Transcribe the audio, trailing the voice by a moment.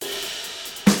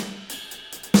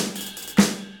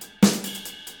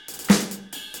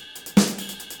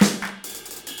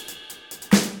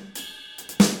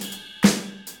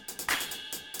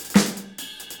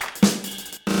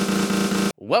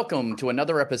Welcome to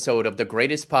another episode of The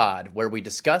Greatest Pod, where we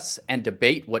discuss and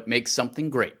debate what makes something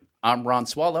great. I'm Ron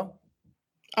Swallow.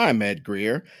 I'm Ed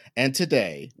Greer, and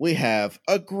today we have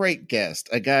a great guest,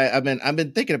 a guy I've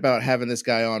been thinking about having this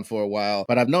guy on for a while,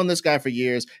 but I've known this guy for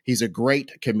years. He's a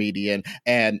great comedian,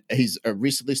 and he's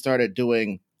recently started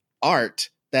doing art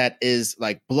that is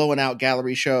like blowing out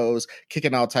gallery shows,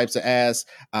 kicking all types of ass.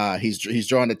 He's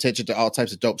drawing attention to all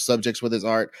types of dope subjects with his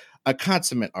art. A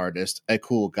consummate artist, a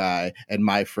cool guy, and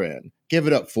my friend. Give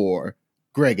it up for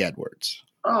Greg Edwards.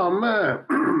 Oh man,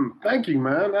 thank you,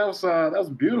 man. That's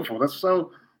beautiful. That's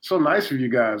so nice of you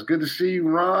guys. Good to see you,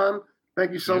 Ron.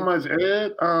 Thank you so much,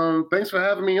 Ed. Thanks for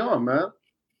having me on, man.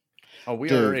 Oh, we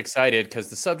are excited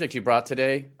because the subject you brought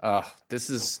today,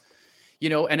 this is,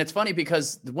 and it's funny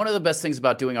because one of the best things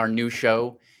about doing our new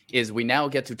show is we now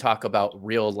get to talk about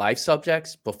real life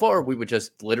subjects. Before, we would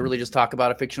just literally talk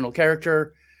about a fictional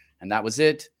character, and that was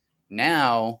it.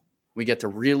 Now we get to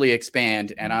really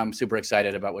expand, and I'm super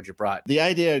excited about what you brought. The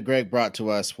idea Greg brought to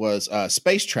us was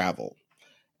space travel.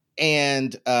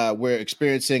 And we're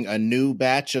experiencing a new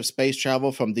batch of space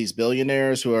travel from these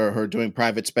billionaires who are doing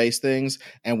private space things.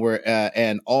 And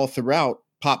and all throughout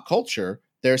pop culture,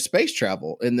 there's space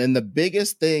travel. And then the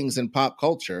biggest things in pop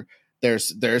culture,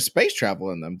 there's space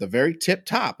travel in them. The very tip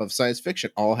top of science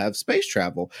fiction all have space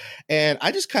travel. And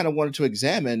I just kind of wanted to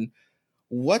examine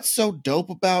what's so dope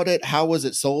about it? How was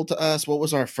it sold to us? What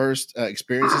was our first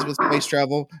experiences with space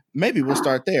travel? Maybe we'll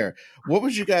start there. What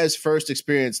was you guys' first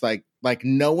experience like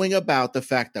knowing about the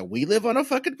fact that we live on a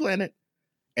fucking planet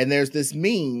and there's this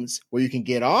means where you can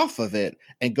get off of it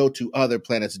and go to other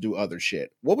planets to do other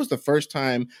shit? What was the first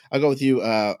time? I'll go with you,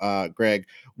 Greg.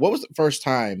 What was the first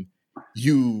time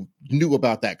you knew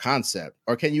about that concept?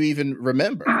 Or can you even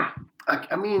remember?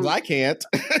 I mean, I can't.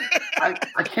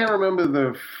 I can't remember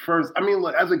the first. I mean,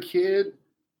 as a kid,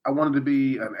 I wanted to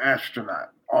be an astronaut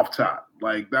off top.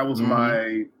 Like that was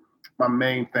my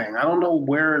main thing. I don't know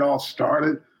where it all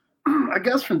started. I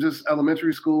guess from just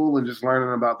elementary school and just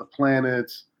learning about the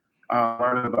planets,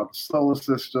 learning about the solar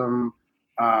system.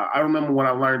 I remember when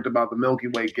I learned about the Milky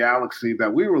Way galaxy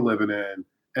that we were living in,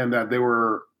 and that there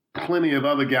were plenty of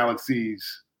other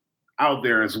galaxies out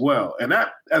there as well. And that,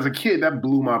 as a kid, that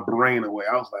blew my brain away.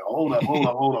 I was like, hold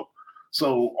up.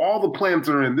 So all the planets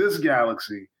are in this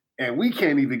galaxy, and we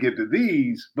can't even get to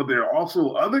these, but there are also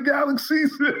other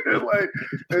galaxies.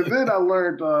 And then I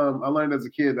learned as a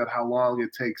kid that how long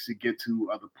it takes to get to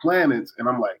other planets. And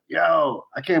I'm like, yo,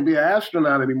 I can't be an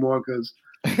astronaut anymore because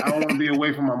I don't want to be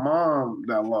away from my mom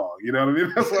that long. You know what I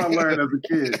mean? That's what I learned as a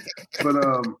kid. But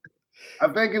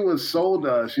I think it was sold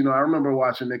to us. I remember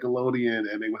watching Nickelodeon,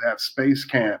 and they would have Space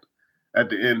Camp at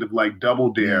the end of like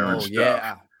Double Dare and stuff.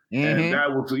 Yeah. Mm-hmm. And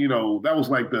that was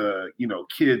like the,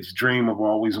 kids' dream of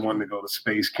always wanting to go to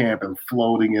space camp and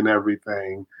floating and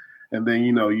everything. And then,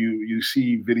 you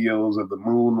see videos of the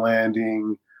moon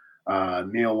landing,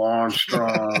 Neil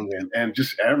Armstrong and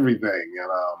just everything, and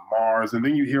Mars. And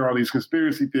then you hear all these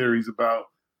conspiracy theories about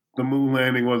the moon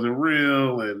landing wasn't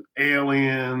real and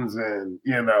aliens and,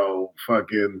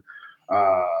 fucking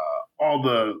all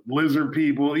the lizard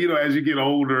people, as you get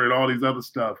older and all these other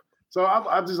stuff. So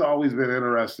I've just always been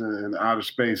interested in outer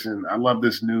space, and I love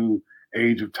this new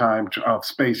age of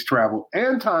space travel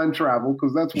and time travel,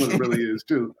 because that's what it really is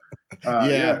too.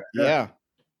 Yeah.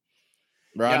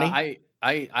 Ronnie?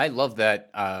 Yeah, I love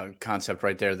that concept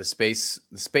right there, the space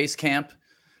camp,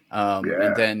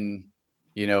 and then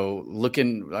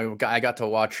I got to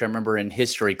watch. I remember in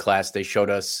history class they showed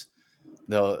us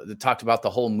they talked about the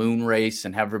whole moon race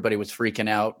and how everybody was freaking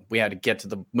out. We had to get to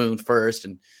the moon first,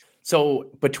 and so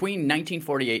between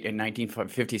 1948 and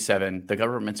 1957, the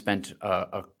government spent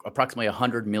approximately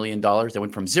 $100 million. They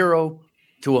went from $0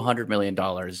 to $100 million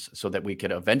so that we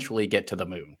could eventually get to the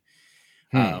moon.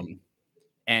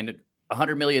 And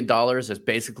 $100 million is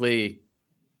basically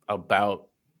about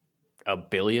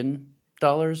 $1 billion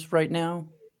right now,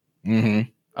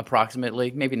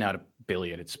 approximately. Maybe not $1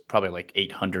 billion. It's probably like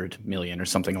 800 million or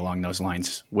something along those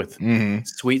lines with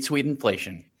sweet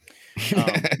inflation.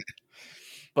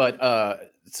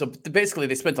 But so basically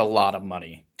they spent a lot of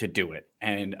money to do it.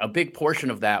 And a big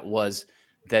portion of that was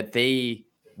that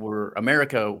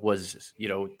America was,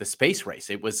 the space race.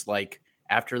 It was like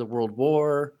after the World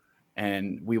War,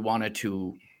 and we wanted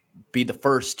to be the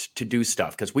first to do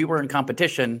stuff because we were in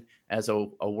competition as a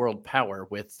world power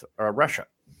with Russia.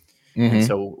 And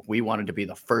so we wanted to be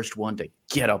the first one to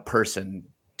get a person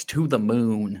to the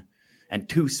moon and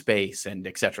to space and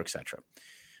et cetera, et cetera.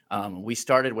 We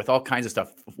started with all kinds of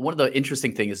stuff. One of the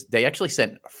interesting things is they actually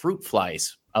sent fruit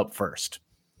flies up first.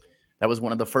 That was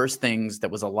one of the first things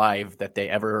that was alive that they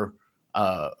ever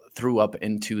threw up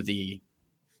into the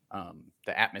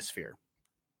the atmosphere.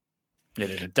 It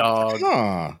is a dog.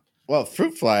 Huh. Well,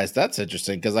 fruit flies, that's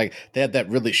interesting because like they have that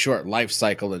really short life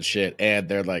cycle and shit, and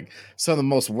they're like some of the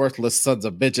most worthless sons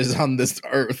of bitches on this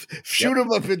earth. Shoot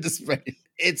them up into space.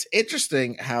 It's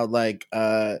interesting how like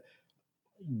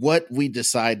what we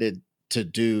decided to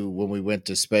do when we went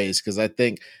to space, because I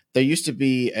think there used to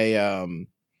be a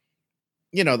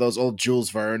those old Jules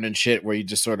Verne and shit where you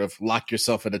just sort of lock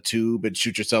yourself in a tube and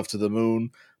shoot yourself to the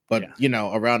moon. But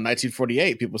around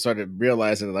 1948, people started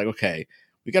realizing like, okay,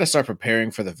 we got to start preparing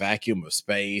for the vacuum of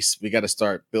space. We got to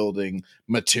start building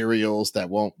materials that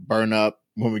won't burn up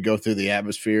when we go through the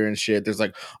atmosphere and shit. There's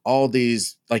like all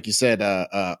these, like you said,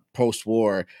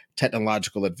 post-war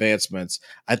technological advancements.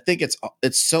 I think it's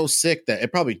so sick that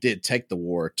it probably did take the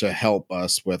war to help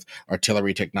us with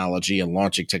artillery technology and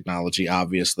launching technology,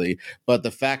 obviously. But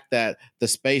the fact that the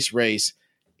space race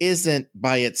isn't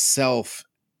by itself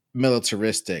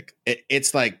militaristic,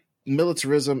 it's like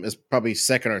militarism is probably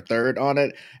second or third on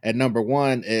it, and number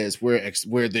one is we're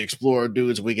the explorer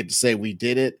dudes. We get to say we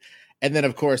did it, and then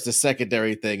of course the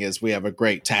secondary thing is we have a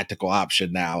great tactical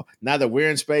option now. Now that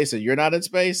we're in space and you're not in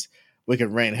space, we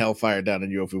can rain hellfire down on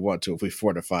you if we want to, if we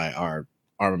fortify our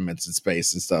armaments in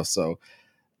space and stuff. So,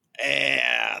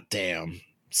 damn.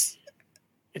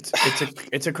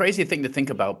 It's a crazy thing to think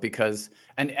about because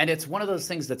and it's one of those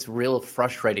things that's real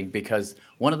frustrating because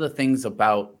one of the things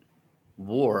about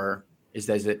war is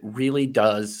that it really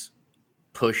does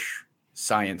push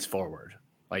science forward.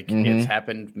 Like it's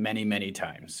happened many, many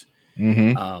times.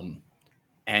 And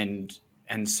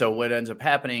so what ends up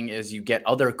happening is you get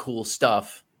other cool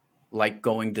stuff like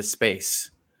going to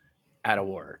space at a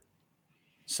war.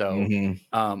 So, and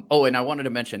I wanted to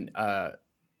mention,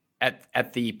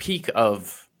 at the peak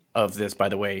of this, by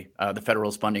the way, the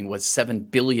federal funding was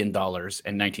 $7 billion in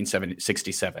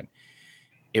 1967.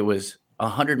 It was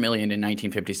 $100 million in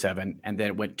 1957, and then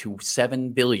it went to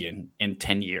 $7 billion in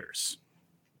 10 years.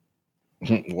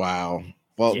 Wow.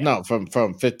 Well, no, from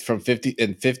 50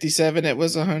 in 57, it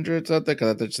was 100 something. Because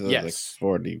I thought it was like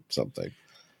 40 something.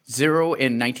 Zero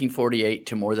in 1948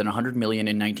 to more than 100 million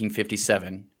in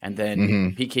 1957, and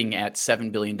then peaking at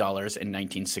 $7 billion in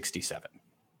 1967.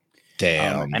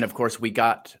 Damn. And of course, we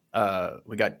got to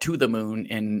the moon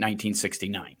in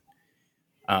 1969.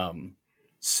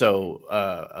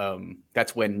 So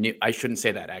that's when I shouldn't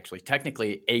say that actually.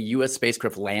 Technically, a U.S.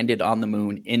 spacecraft landed on the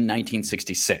moon in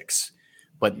 1966,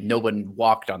 but no one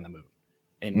walked on the moon.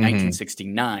 In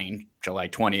 1969, July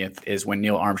 20th, is when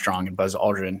Neil Armstrong and Buzz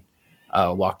Aldrin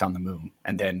walked on the moon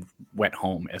and then went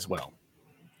home as well.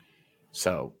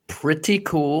 So pretty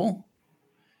cool.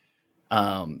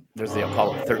 There's the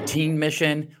Apollo 13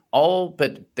 mission,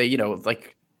 but they, in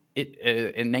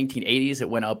 1980s, it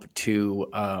went up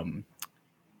to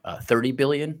 30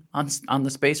 billion on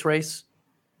the space race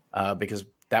because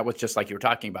that was just like you were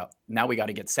talking about. Now we got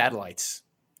to get satellites.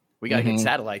 We got to get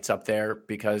satellites up there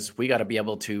because we got to be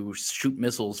able to shoot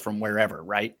missiles from wherever,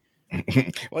 right?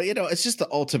 Well, it's just the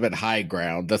ultimate high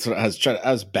ground. That's what I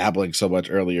was babbling so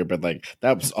much earlier, but like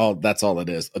that's all it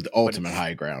is. The ultimate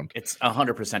high ground. It's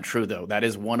 100% true though. That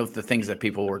is one of the things that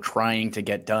people were trying to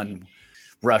get done.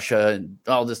 Russia and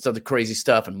all this other crazy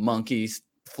stuff and monkeys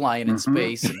flying in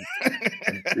space and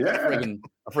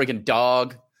a friggin'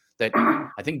 dog that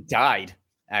I think died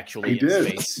actually in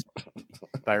space,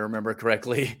 if I remember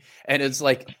correctly. And it's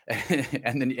like,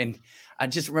 and I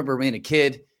just remember being a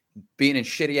kid, being in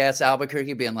shitty ass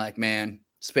Albuquerque, being like, man,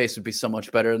 space would be so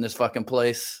much better in this fucking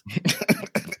place.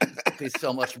 It'd be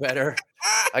so much better.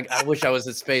 I wish I was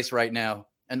in space right now.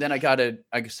 And then I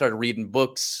started reading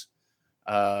books,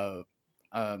 some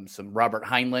Robert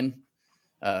Heinlein,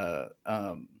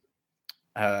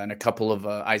 and a couple of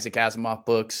Isaac Asimov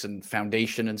books and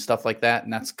Foundation and stuff like that.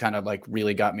 And that's kind of like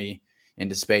really got me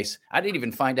into space. I didn't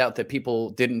even find out that people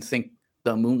didn't think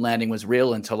the moon landing was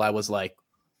real until I was like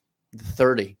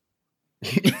 30.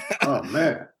 Oh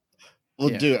man. Well,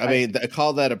 dude, I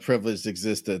call that a privileged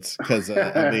existence because,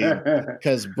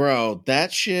 bro,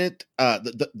 that shit,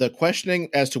 the questioning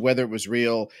as to whether it was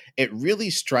real, it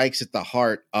really strikes at the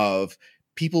heart of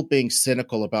people being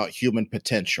cynical about human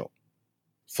potential.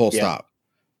 Full stop.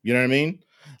 You know what I mean?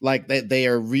 Like they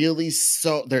are really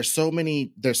there's so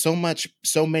many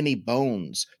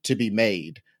bones to be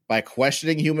made by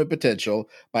questioning human potential,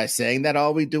 by saying that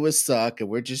all we do is suck and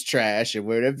we're just trash and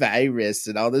we're a virus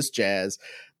and all this jazz.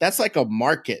 That's like a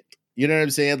market. You know what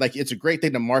I'm saying? Like it's a great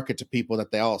thing to market to people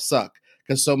that they all suck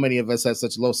because so many of us have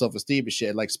such low self-esteem and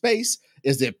shit. Like space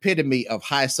is the epitome of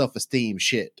high self-esteem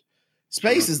shit.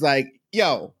 Space is like,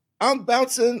 yo, I'm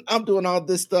bouncing. I'm doing all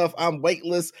this stuff. I'm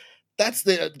weightless. That's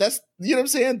you know what I'm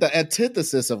saying? The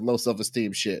antithesis of low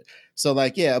self-esteem shit. So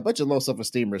like, yeah, a bunch of low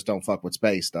self-esteemers don't fuck with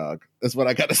space, dog. That's what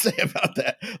I gotta say about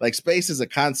that. Like space is a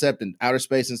concept and outer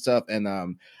space and stuff. And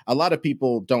a lot of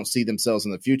people don't see themselves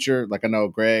in the future. Like I know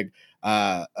Greg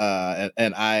and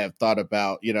I have thought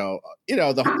about,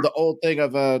 the old thing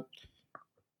of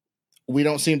we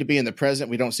don't seem to be in the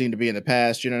present, we don't seem to be in the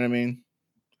past, you know what I mean?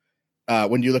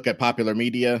 When you look at popular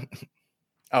media.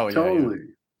 Oh yeah. Totally.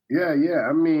 Yeah.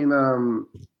 I mean,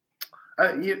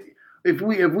 if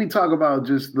we talk about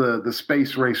just the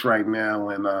space race right now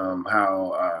and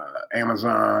how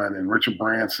Amazon and Richard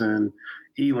Branson,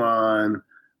 Elon,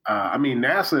 I mean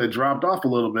NASA had dropped off a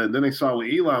little bit. Then they saw what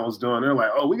Elon was doing. They're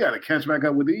like, oh, we got to catch back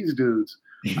up with these dudes.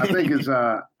 I think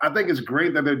it's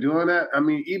great that they're doing that. I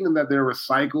mean, even that they're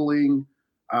recycling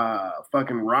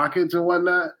fucking rockets and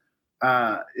whatnot.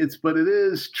 But it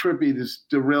is trippy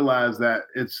to realize that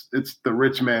it's the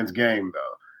rich man's game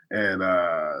though,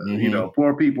 and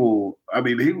poor people. I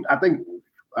mean, I think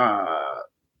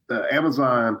the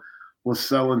Amazon was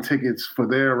selling tickets for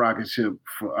their rocket ship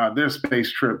for their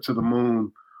space trip to the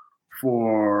moon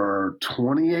for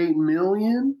 $28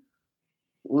 million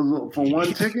was for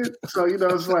one ticket. So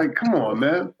it's like, come on,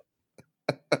 man.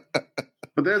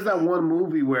 But there's that one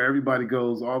movie where everybody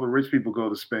goes, all the rich people go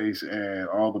to space and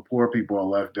all the poor people are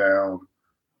left down.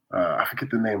 I forget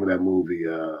the name of that movie.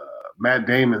 Matt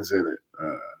Damon's in it.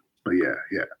 But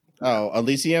yeah. Oh,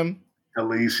 Elysium?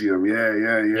 Elysium,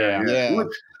 yeah.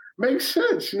 Which makes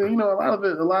sense. A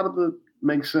lot of it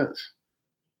makes sense.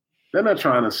 They're not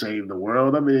trying to save the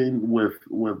world. I mean, with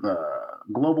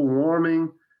global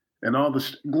warming and all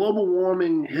the global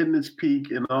warming hitting its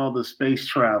peak and all the space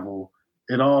travel,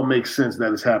 it all makes sense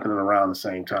that it's happening around the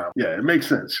same time. Yeah, it makes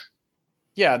sense.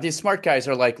 Yeah, these smart guys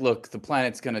are like, look, the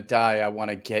planet's going to die. I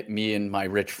want to get me and my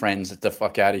rich friends the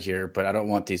fuck out of here, but I don't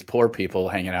want these poor people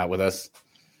hanging out with us.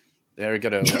 They're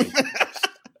going to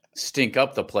stink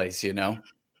up the place,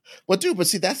 Well, dude, but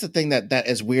see, that's the thing that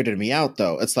has weirded me out,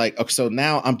 though. It's like, okay, so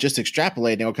now I'm just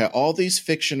extrapolating, okay, all these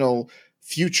fictional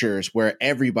futures where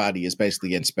everybody is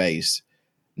basically in space.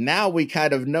 Now we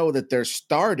kind of know that they're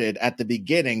started at the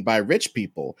beginning by rich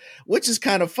people, which is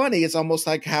kind of funny. It's almost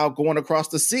like how going across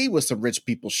the sea was some rich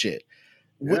people shit.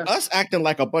 Yeah. With us acting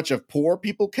like a bunch of poor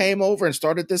people came over and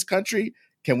started this country,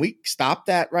 can we stop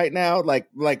that right now? Like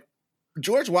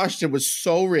George Washington was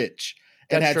so rich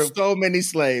and had so many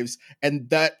slaves, and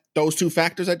that those two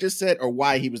factors I just said are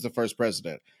why he was the first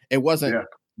president. It wasn't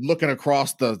looking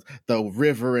across the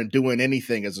river and doing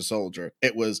anything as a soldier.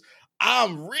 It was,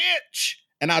 I'm rich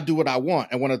and I'll do what I want.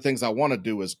 And one of the things I want to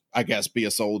do is, I guess, be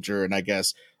a soldier, and I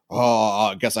guess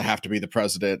I have to be the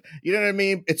president. You know what I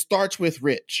mean? It starts with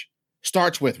rich.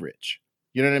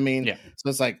 You know what I mean? Yeah. So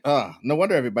it's like, no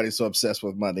wonder everybody's so obsessed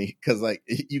with money, because like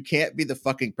you can't be the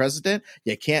fucking president.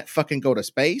 You can't fucking go to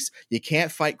space. You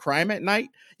can't fight crime at night.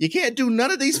 You can't do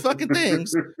none of these fucking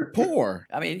things. Poor.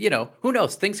 I mean, who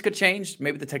knows? Things could change.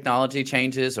 Maybe the technology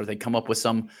changes, or they come up with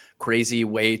some crazy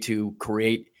way to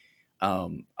create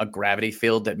a gravity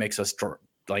field that makes us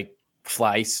like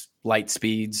fly light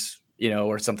speeds,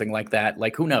 or something like that.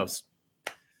 Like, who knows?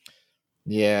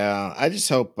 Yeah, I just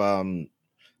hope.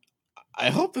 I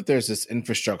hope that there's this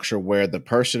infrastructure where the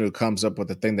person who comes up with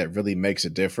the thing that really makes a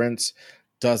difference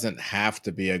doesn't have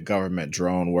to be a government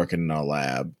drone working in a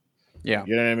lab. Yeah.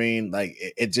 You know what I mean? Like,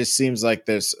 it just seems like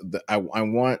I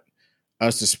want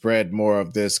us to spread more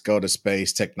of this go to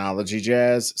space technology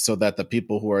jazz, so that the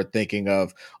people who are thinking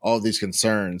of all these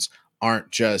concerns aren't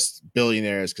just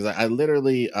billionaires. Because I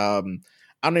literally, I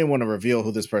don't even want to reveal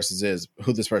who this person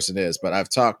is, but I've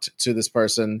talked to this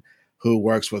person who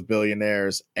works with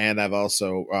billionaires, and I've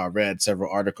also read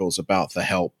several articles about the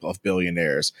help of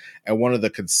billionaires. And one of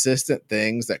the consistent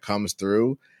things that comes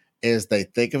through is they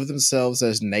think of themselves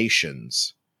as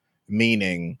nations,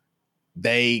 meaning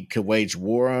they could wage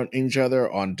war on each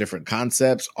other on different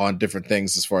concepts, on different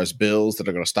things as far as bills that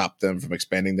are going to stop them from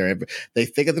expanding their. They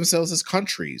think of themselves as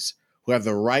countries who have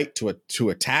the right to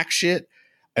attack shit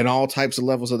and all types of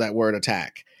levels of that word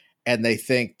attack. And they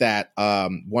think that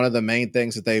one of the main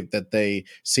things that they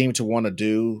seem to want to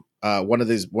do. One of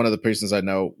the persons I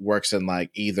know works in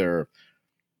like either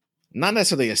not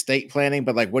necessarily estate planning,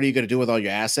 but like what are you going to do with all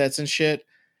your assets and shit.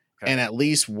 Okay. And at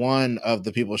least one of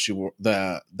the people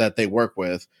that they work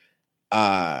with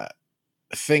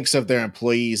thinks of their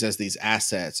employees as these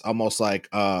assets, almost like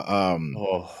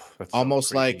almost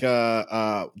so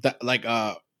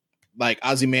like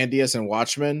Ozymandias and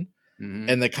Watchmen.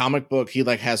 In the comic book, he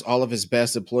like has all of his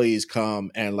best employees come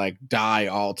and like die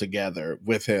all together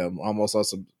with him, almost on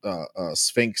some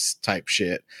Sphinx type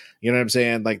shit. You know what I'm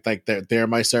saying? Like they're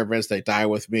my servants. They die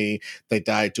with me. They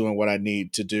die doing what I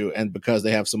need to do, and because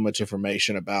they have so much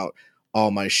information about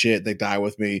all my shit, they die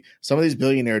with me. Some of these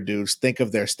billionaire dudes think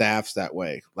of their staffs that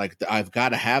way. Like I've got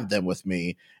to have them with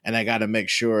me, and I got to make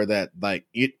sure that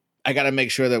I got to make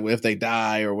sure that if they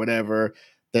die or whatever,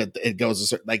 that it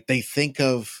goes like they think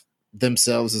of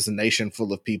themselves as a nation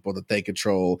full of people that they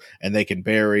control and they can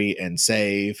bury and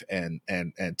save and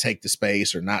take the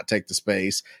space or not take the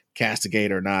space,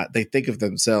 castigate or not. They think of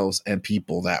themselves and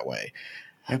people that way.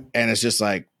 Yep. And it's just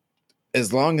like,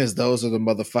 as long as those are the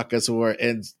motherfuckers who are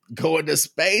going to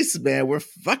space, man, we're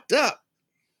fucked up.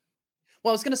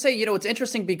 Well, I was going to say, it's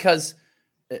interesting because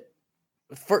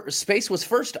space was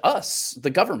first us, the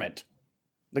government.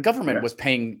 The government was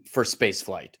paying for space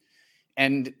flight.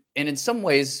 And in some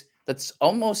ways, that's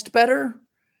almost better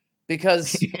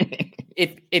because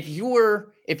if you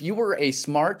were a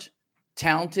smart,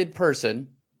 talented person,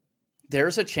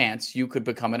 there's a chance you could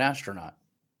become an astronaut.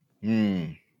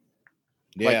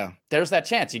 Yeah, like, there's that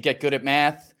chance. You get good at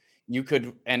math. You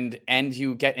could and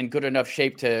you get in good enough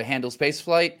shape to handle space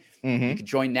flight. You could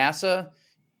join NASA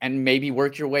and maybe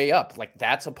work your way up. Like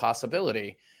that's a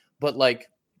possibility. But like,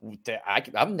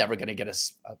 I'm never going to get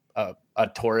a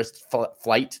tourist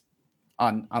flight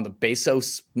on the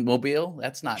Bezos mobile.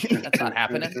 That's not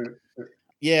happening.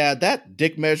 Yeah, that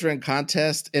dick measuring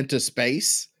contest into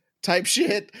space type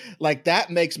shit, like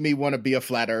that makes me want to be a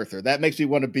flat earther. That makes me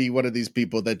want to be one of these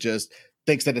people that just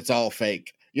thinks that it's all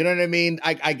fake. You know what I mean?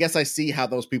 I guess I see how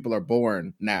those people are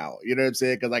born now. You know what I'm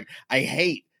saying? Because like I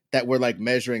hate that we're like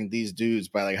measuring these dudes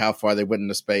by like how far they went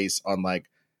into space on like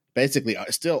basically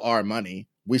still our money.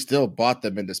 We still bought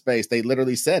them into space. They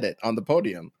literally said it on the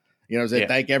podium. You know what I'm saying?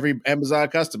 Thank every Amazon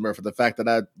customer for the fact that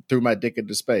I threw my dick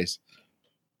into space.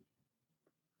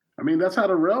 I mean, that's how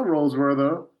the railroads were,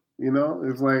 though.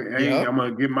 It's like, hey, I'm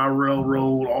going to get my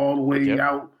railroad all the way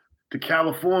out to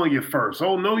California first.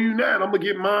 Oh, no, you not. I'm going to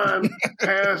get mine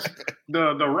past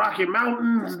the Rocky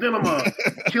Mountains. Then I'm going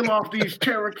to kill off these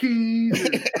Cherokees.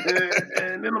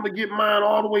 And then I'm going to get mine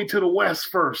all the way to the West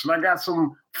first. And I got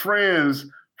some friends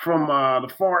from the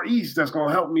Far East that's going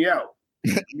to help me out.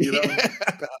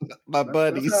 My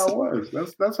buddies. That's how it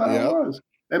was. That's how it was.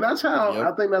 And that's how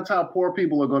I think that's how poor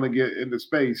people are going to get into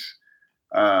space.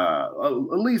 At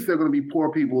least they're going to be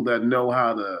poor people that know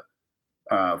how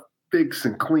to fix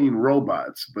and clean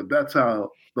robots. But that's how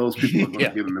those people are going to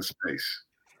get into space.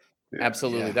 Yeah.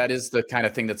 Absolutely. That is the kind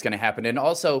of thing that's going to happen. And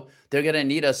also they're going to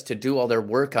need us to do all their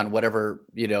work on whatever,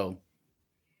 planet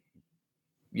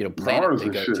Mars they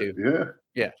go to.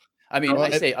 Yeah. I mean,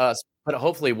 I say us, but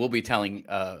hopefully we'll be telling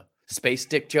space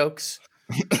dick jokes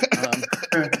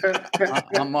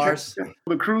on Mars.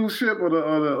 The cruise ship or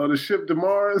the ship to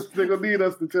Mars, they're gonna need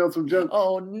us to tell some jokes.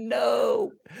 Oh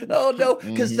no,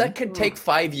 because that could take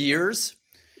 5 years.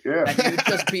 Yeah, and you'd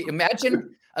just be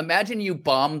imagine you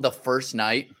bomb the first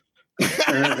night.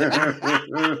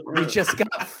 You just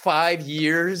got 5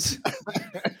 years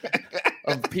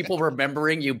of people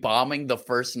remembering you bombing the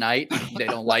first night. They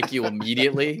don't like you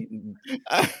immediately.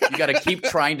 You got to keep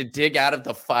trying to dig out of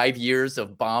the 5 years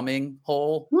of bombing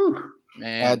hole.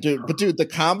 Man. Dude, the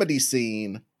comedy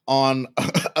scene on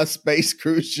a space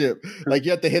cruise ship, like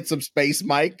you have to hit some space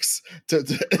mics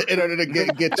in order to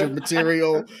get your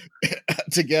material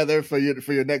together for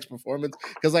your next performance.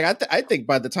 Because like I think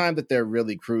by the time that they're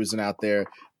really cruising out there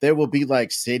will be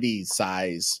like city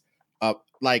size up.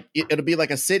 Like it'll be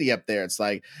like a city up there. It's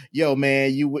like, yo,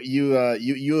 man, you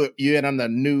in on the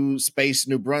New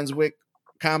Brunswick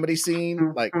comedy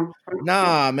scene? Like,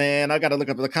 nah, man, I got to look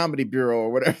up the Comedy Bureau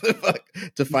or whatever the fuck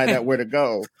to find out where to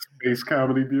go. Space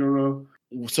Comedy Bureau.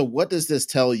 So, what does this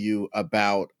tell you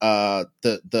about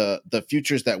the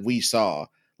futures that we saw?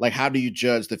 Like, how do you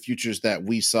judge the futures that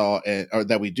we saw or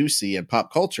that we do see in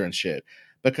pop culture and shit?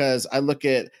 Because I look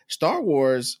at Star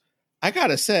Wars. I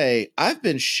gotta say, I've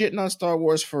been shitting on Star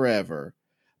Wars forever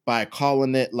by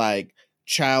calling it like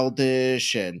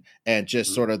childish and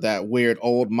just sort of that weird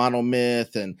old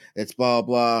monomyth and it's blah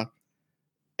blah,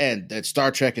 and that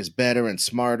Star Trek is better and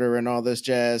smarter and all this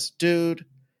jazz. Dude,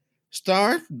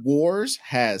 Star Wars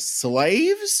has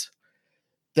slaves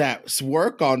that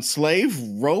work on slave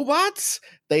robots.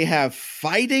 They have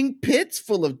fighting pits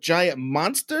full of giant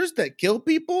monsters that kill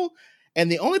people. And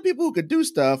the only people who could do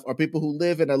stuff are people who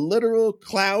live in a literal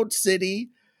cloud city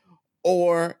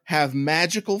or have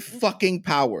magical fucking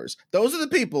powers. Those are the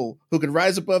people who can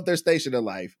rise above their station in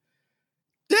life.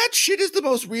 That shit is the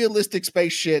most realistic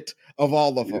space shit of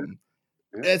all of them.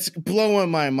 It's blowing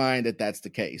my mind that that's the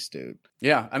case, dude.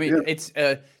 Yeah, I mean, it's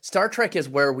Star Trek is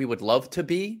where we would love to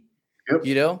be. Yep.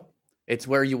 You know, it's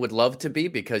where you would love to be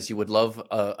because you would love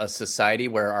a society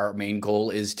where our main goal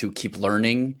is to keep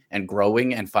learning and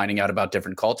growing and finding out about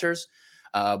different cultures.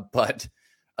 But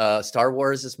Star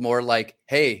Wars is more like,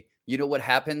 hey, you know what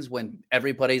happens when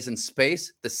everybody's in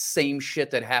space? The same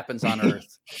shit that happens on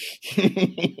Earth.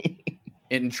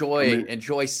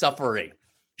 Enjoy suffering.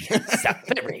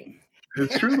 Suffering.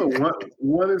 It's true though.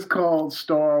 What is called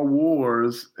Star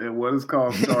Wars and what is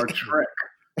called Star Trek?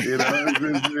 You know,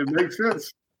 it makes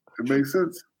sense. It makes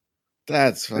sense.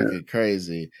 That's fucking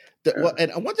crazy. Well,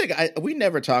 and one thing we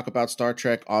never talk about Star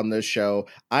Trek on this show.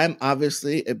 I'm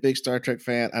obviously a big Star Trek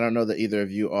fan. I don't know that either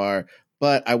of you are,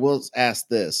 but I will ask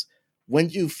this: when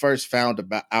you first found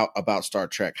out about Star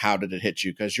Trek, how did it hit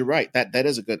you? Because you're right, that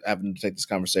is a good avenue to take this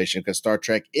conversation. Because Star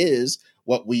Trek is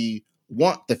what we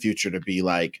want the future to be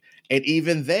like, and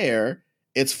even there,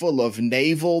 it's full of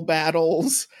naval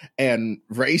battles and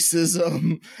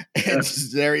racism and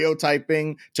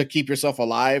stereotyping to keep yourself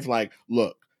alive. Like,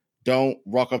 look, don't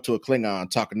walk up to a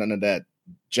Klingon talking none of that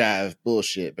jive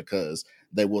bullshit because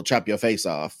they will chop your face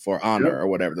off for honor or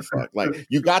whatever the fuck. Like,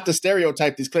 you got to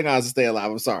stereotype these Klingons to stay alive.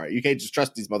 I'm sorry. You can't just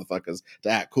trust these motherfuckers to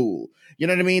act cool. You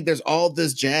know what I mean? There's all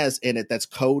this jazz in it that's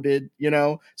coded, you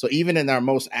know? So even in our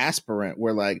most aspirant,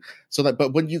 we're like,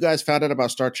 but when you guys found out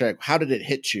about Star Trek, how did it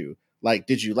hit you? Like,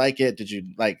 did you like it? Did you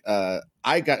like,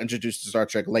 I got introduced to Star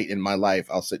Trek late in my life.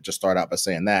 I'll just start out by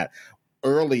saying that.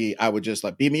 Early, I would just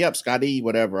like, beat me up, Scotty,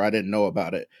 whatever. I didn't know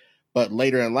about it. But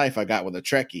later in life, I got with a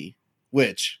Trekkie,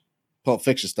 which, Pulp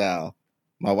Fiction style,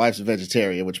 my wife's a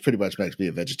vegetarian, which pretty much makes me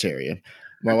a vegetarian.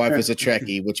 My wife is a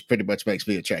Trekkie, which pretty much makes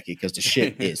me a Trekkie because the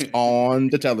shit is on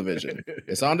the television.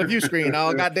 It's on the view screen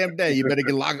all goddamn day. You better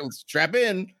get locked, strap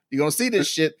in. You're going to see this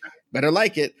shit. Better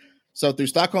like it. So through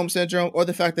Stockholm Syndrome or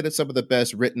the fact that it's some of the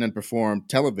best written and performed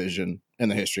television in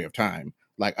the history of time.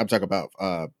 Like I'm talking about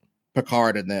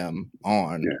Picard and them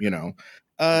on, you know.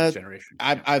 Generation.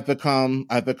 I've become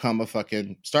a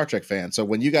fucking Star Trek fan. So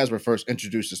when you guys were first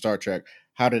introduced to Star Trek,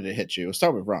 how did it hit you? We'll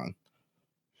start with Ron.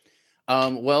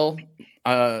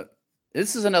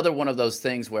 This is another one of those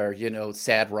things where, you know,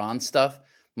 sad Ron stuff.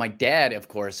 My dad, of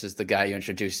course, is the guy who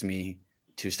introduced me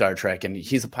to Star Trek, and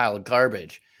he's a pile of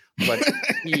garbage.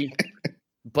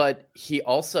 But he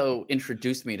also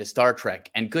introduced me to Star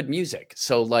Trek and good music.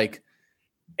 So like,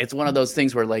 it's one of those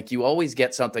things where like you always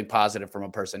get something positive from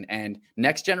a person. And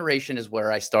Next Generation is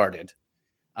where I started.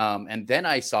 And then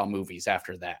I saw movies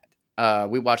after that.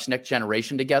 We watched Next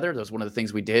Generation together. That was one of the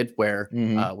things we did where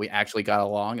we actually got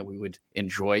along and we would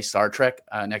enjoy Star Trek,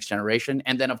 Next Generation.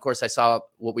 And then, of course, I saw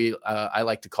what I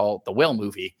like to call the whale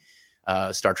movie,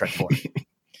 Star Trek 4,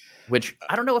 which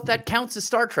I don't know if that counts as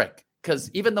Star Trek. Because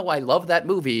even though I love that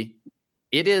movie,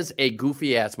 it is a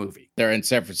goofy ass movie. They're in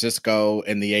San Francisco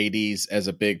in the 80s as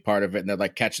a big part of it. And they're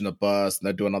like catching the bus and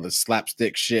they're doing all this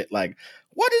slapstick shit. Like,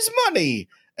 what is money?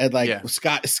 And like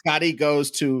Scotty goes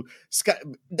to Scott.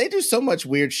 They do so much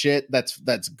weird shit that's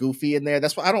goofy in there.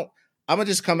 That's why I'm going to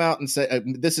just come out and say,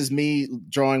 this is me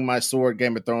drawing my sword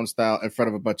Game of Thrones style in front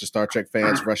of a bunch of Star Trek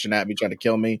fans rushing at me, trying to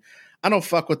kill me. I don't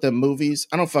fuck with them movies.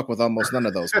 I don't fuck with almost none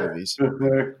of those movies.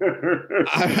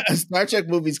 Star Trek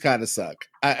movies kind of suck.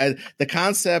 The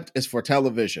concept is for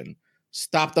television.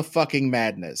 Stop the fucking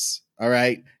madness. All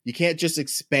right. You can't just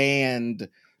expand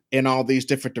in all these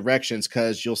different directions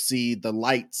because you'll see the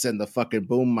lights and the fucking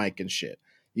boom mic and shit.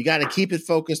 You got to keep it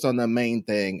focused on the main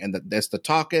thing. And that's the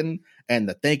talking and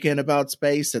the thinking about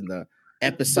space and the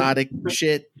episodic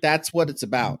shit. That's what it's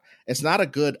about. It's not a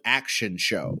good action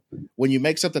show. When you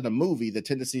make something a movie, the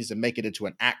tendency is to make it into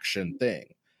an action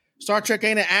thing. Star Trek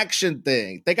ain't an action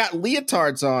thing. They got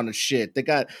leotards on and shit. They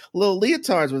got little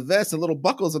leotards with vests and little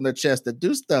buckles on their chest that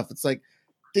do stuff. It's like,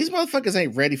 these motherfuckers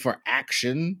ain't ready for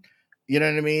action. You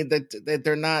know what I mean?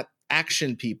 They're not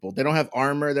action people. They don't have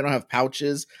armor. They don't have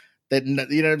pouches. You know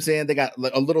what I'm saying? They got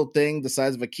a little thing the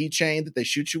size of a keychain that they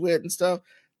shoot you with and stuff.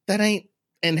 That ain't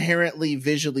inherently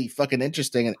visually fucking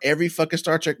interesting. And every fucking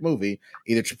Star Trek movie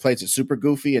either plays it super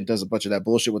goofy and does a bunch of that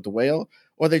bullshit with the whale,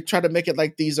 or they try to make it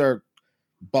like these are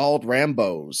bald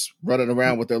Rambos running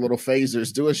around with their little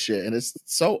phasers doing shit. And it's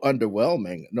so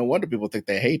underwhelming. No wonder people think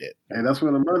they hate it. And that's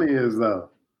where the money is, though.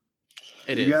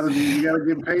 You gotta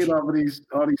get paid off of all these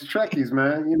Trekkies,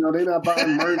 man. You know, they're not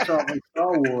buying merch off of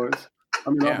Star Wars. I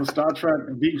mean, off of Star Trek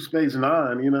Deep Space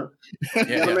Nine, you know. You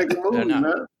gotta make a movie,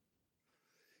 man.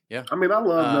 Yeah. I mean, I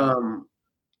loved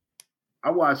I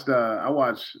watched the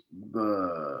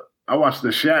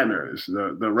Shatners,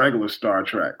 the regular Star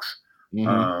Treks.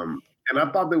 And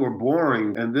I thought they were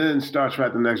boring. And then Star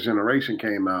Trek The Next Generation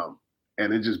came out.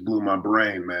 and it just blew my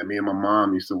brain, man. Me and my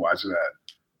mom used to watch that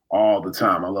all the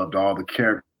time. I loved all the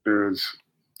characters.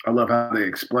 I love how they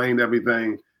explained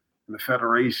everything, and the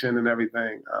Federation and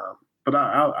everything. But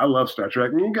I love Star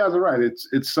Trek. And you guys are right.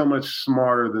 It's so much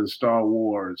smarter than Star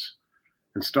Wars,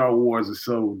 and Star Wars is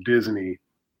so Disney.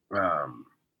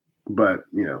 But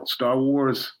Star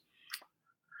Wars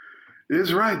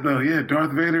is right though. Yeah,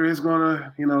 Darth Vader is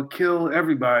gonna kill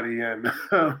everybody, and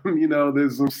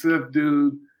there's some Sith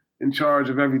dude in charge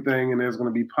of everything, and there's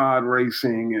gonna be pod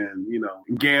racing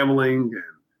and gambling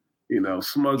and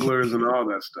smugglers and all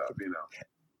that stuff.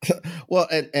 Well,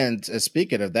 and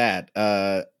speaking of that,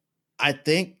 I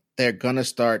think they're gonna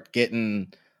start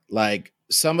getting like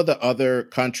some of the other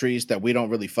countries that we don't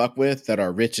really fuck with that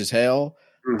are rich as hell.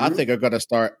 I think are gonna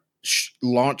start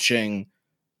launching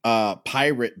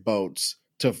pirate boats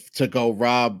to go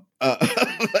rob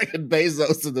like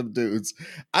Bezos and them dudes.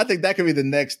 I think that could be the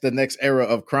next era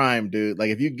of crime, dude. Like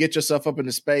if you get yourself up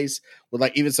into space with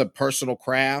like even some personal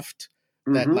craft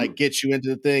that like gets you into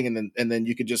the thing, and then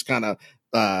you could just kind of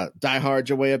die hard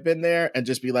your way up in there and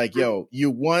just be like, yo, you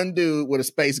one dude with a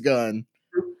space gun.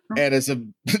 And it's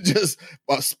just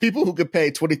people who could pay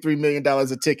 $23 million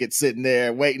a ticket sitting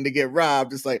there waiting to get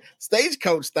robbed. It's like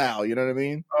stagecoach style. You know what I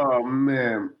mean? Oh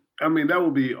man. I mean, that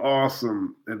would be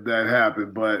awesome if that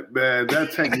happened. But man,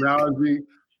 that technology,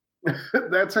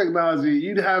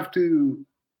 you'd have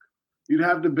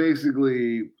to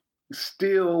basically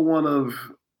steal one of,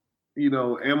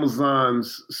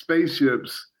 Amazon's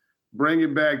spaceships, bring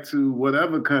it back to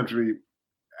whatever country,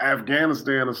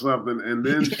 Afghanistan or something, and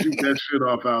then shoot that shit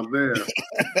off out there.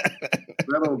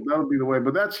 That'll be the way.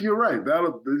 But you're right.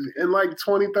 That'll in like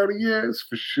 20, 30 years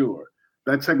for sure.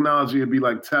 That technology would be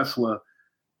like Tesla,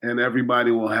 and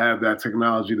everybody will have that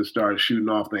technology to start shooting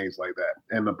off things like that,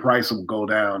 and the price will go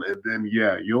down, and then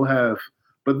you'll have.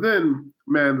 But then,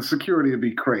 man, the security would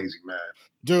be crazy, man.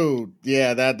 Dude,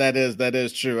 yeah, that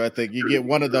is true. I think you get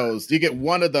one of those. You get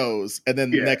one of those, and then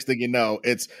the next thing you know,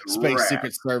 it's Space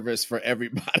Secret Service for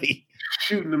everybody.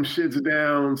 Shooting them shits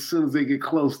down as soon as they get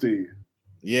close to you.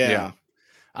 Yeah.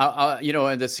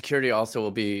 And the security also will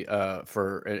be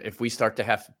for if we start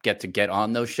to get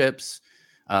on those ships,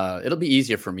 it'll be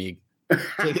easier for me. That's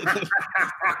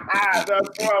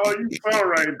why you so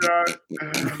right, John.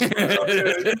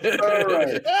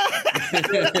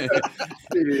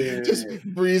 Just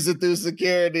breezing through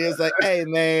security. It's like, hey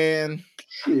man,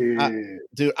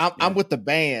 dude, I'm with the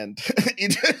band. You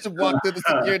just walk through the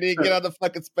security and get on the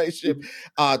fucking spaceship,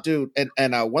 dude.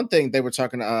 And one thing they were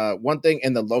talking, one thing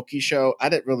in the Loki show, I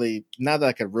didn't really. Now that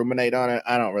I can ruminate on it,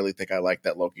 I don't really think I like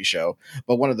that Loki show.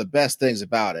 But one of the best things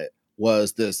about it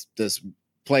was this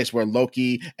place where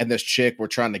Loki and this chick were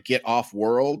trying to get off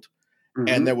world,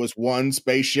 and there was one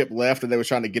spaceship left, and they were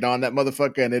trying to get on that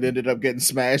motherfucker, and it ended up getting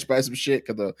smashed by some shit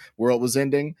because the world was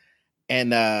ending.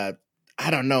 And I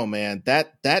don't know, man.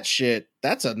 That shit,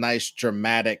 that's a nice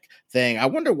dramatic thing. I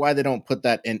wonder why they don't put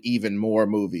that in even more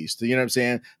movies. You know what I'm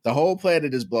saying? The whole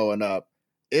planet is blowing up.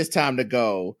 It's time to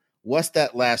go. What's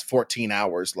that last 14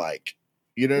 hours like?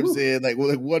 You know what I'm saying? Like,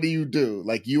 what do you do?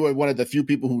 Like, you are one of the few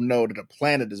people who know that the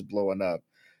planet is blowing up.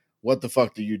 What the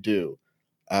fuck do you do?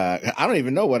 I don't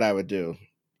even know what I would do.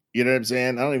 You know what I'm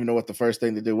saying? I don't even know what the first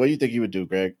thing to do. What do you think you would do,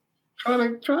 Greg? Trying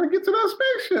to get to that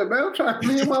spaceship, man.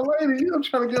 Me and my lady, I'm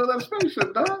trying to get on that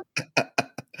spaceship, dog. At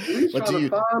least trying to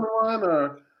find one,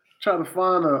 or trying to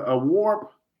find a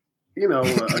warp, a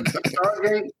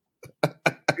Stargate.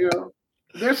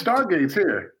 There's Stargates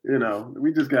here.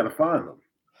 We just got to find them.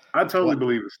 I totally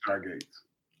believe it's Stargates.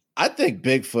 I think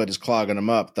Bigfoot is clogging them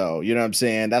up, though. You know what I'm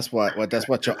saying? That's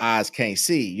what your eyes can't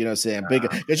see. You know what I'm saying?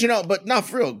 Because but not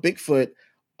for real. Bigfoot,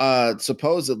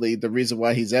 supposedly the reason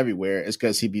why he's everywhere is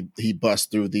because he busts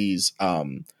through these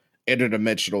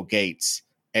interdimensional gates,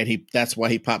 and that's why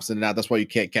he pops in and out. That's why you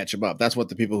can't catch him up. That's what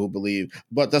the people who believe,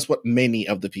 but that's what many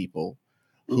of the people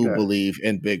who believe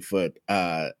in Bigfoot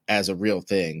as a real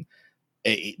thing.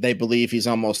 They believe he's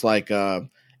almost like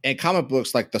in comic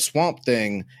books, like the Swamp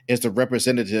Thing is the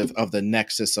representative of the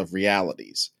nexus of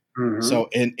realities. Mm-hmm. So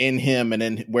in him and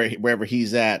in wherever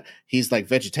he's at, he's like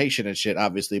vegetation and shit,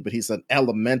 obviously, but he's an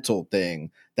elemental thing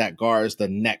that guards the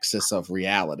nexus of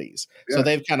realities. Yeah. So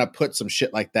they've kind of put some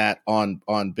shit like that on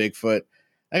Bigfoot.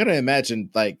 I gotta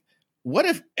imagine, like, what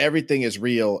if everything is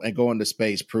real and going to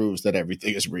space proves that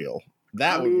everything is real?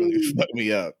 That would really fuck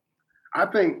me up. I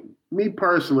think, me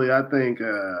personally, I think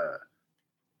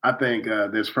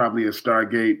there's probably a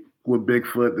Stargate with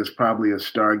Bigfoot. There's probably a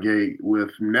Stargate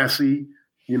with Nessie.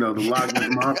 The Loch Ness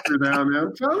monster down there.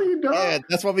 I'm telling you, dog. Yeah,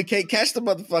 that's why we can't catch the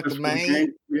motherfucker,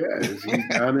 man. He's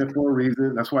down there for a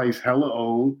reason. That's why he's hella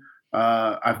old.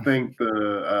 I think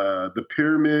the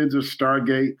pyramids are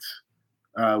stargates.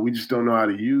 We just don't know how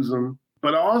to use them.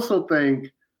 But I also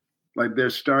think like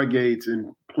there's stargates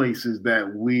in places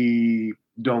that we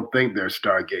don't think they're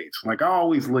stargates. Like I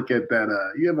always look at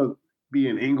that. You ever be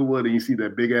in Inglewood and you see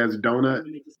that big ass donut?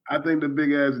 I think the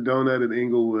big ass donut in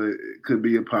Inglewood could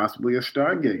be possibly a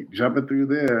stargate. Jumping through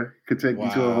there could take you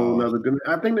to a whole Wow. other.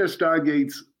 I think there's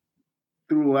stargates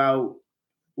throughout,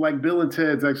 like Bill and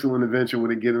Ted's Excellent Adventure, when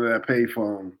they get into that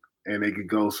payphone and they could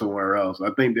go somewhere else. I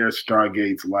think there's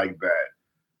stargates like that,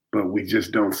 but we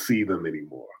just don't see them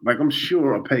anymore. Like I'm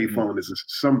sure a payphone is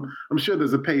I'm sure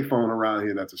there's a payphone around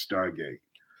here that's a stargate.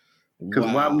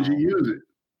 Because why would you Wow. use it?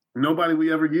 Nobody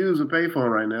we ever use a payphone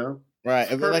right now. Right.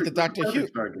 It's Like the perfect, Doctor Who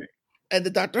perfect stargate. and the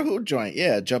Doctor Who joint.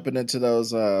 Yeah, jumping into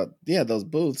those those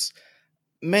booths.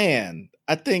 Man,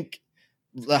 I think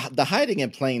the hiding in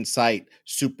plain sight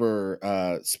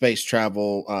super space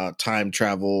travel, time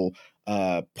travel,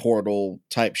 portal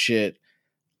type shit.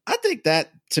 I think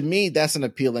that to me that's an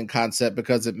appealing concept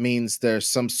because it means there's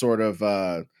some sort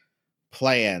of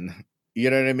plan. You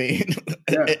know what I mean?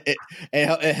 Yeah.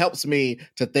 It helps me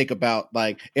to think about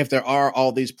like if there are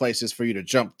all these places for you to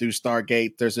jump through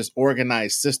Stargate, there's this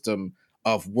organized system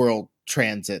of world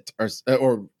transit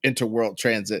or interworld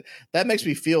transit. That makes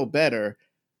me feel better,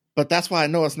 but that's why I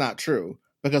know it's not true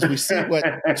because we see what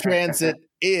transit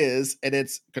is, and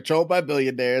it's controlled by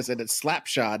billionaires, and it's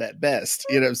slapshot at best.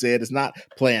 You know what I'm saying? It's not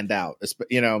planned out.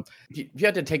 You know, You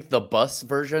had to take the bus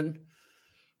version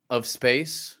of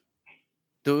space.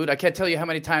 Dude, I can't tell you how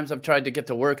many times I've tried to get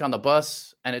to work on the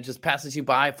bus and it just passes you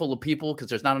by full of people because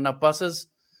there's not enough buses.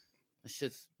 It's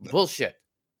just bullshit.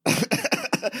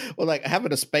 well, like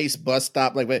having a space bus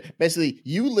stop, like basically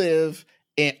you live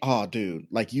in,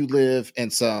 like you live in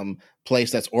some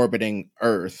place that's orbiting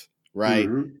Earth, right?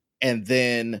 Mm-hmm. And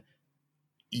then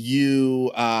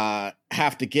you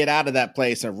have to get out of that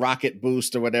place and rocket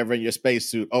boost or whatever in your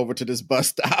spacesuit over to this bus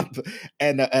stop,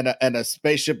 and a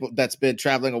spaceship that's been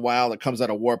traveling a while, it comes out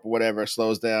of warp or whatever,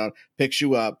 slows down, picks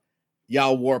you up,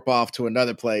 y'all warp off to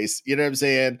another place. You know what I'm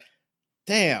saying?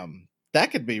 Damn,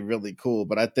 that could be really cool.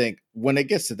 But I think when it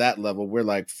gets to that level, we're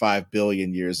like 5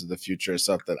 billion years in the future or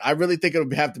something. I really think it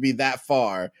would have to be that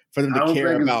far for them to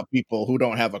care about people who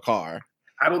don't have a car.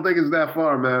 I don't think it's that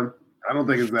far, man. I don't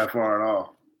think it's that far at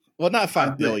all. Well, not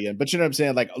 5 billion, but you know what I'm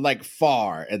saying? Like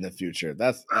far in the future.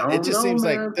 It just seems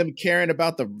like them caring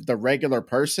about the regular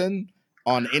person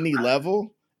on any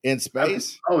level in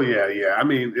space. Yeah. I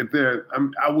mean,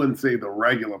 I wouldn't say the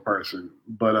regular person,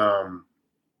 but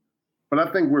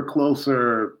I think we're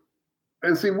closer.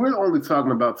 And see, we're only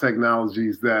talking about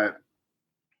technologies that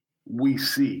we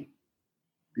see.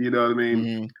 You know what I mean?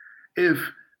 Mm-hmm. If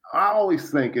I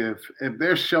always think if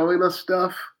they're showing us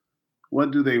stuff, what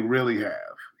do they really have?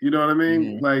 You know what I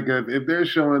mean? Mm-hmm. Like if they're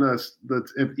showing us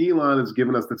if Elon is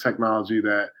giving us the technology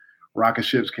that rocket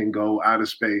ships can go out of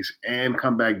space and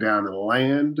come back down and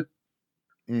land,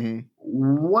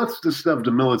 what's the stuff the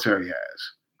military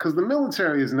has? Because the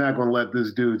military is not going to let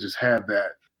this dude just have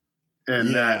that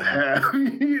and not have,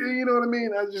 you know what I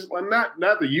mean?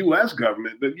 Not the U.S.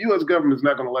 government. The U.S. government is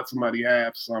not going to let somebody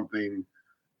have something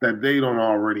that they don't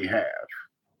already have,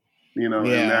 you know,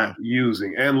 and not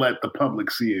using, and let the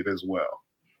public see it as well.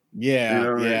 Yeah, you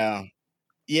know what I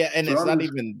mean? And so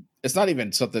it's not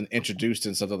even something introduced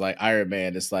in something like Iron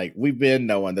Man. It's like we've been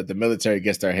knowing that the military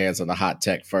gets their hands on the hot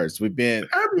tech first. We've been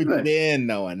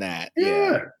knowing that.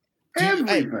 Yeah.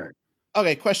 Everything.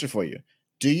 Okay, question for you.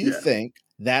 Do you think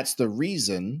that's the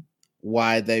reason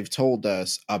why they've told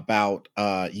us about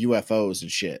UFOs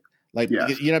and shit? Like, you know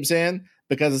what I'm saying?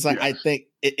 Because it's like I think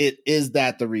it is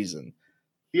that the reason.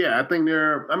 Yeah, I think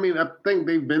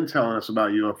they've been telling us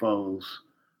about UFOs.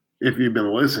 If you've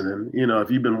been listening, you know,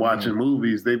 if you've been watching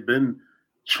movies, they've been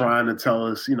trying to tell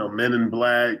us, you know, Men in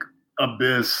Black,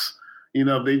 Abyss, you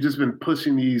know, they've just been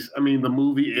pushing the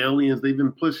movie Aliens, they've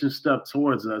been pushing stuff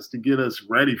towards us to get us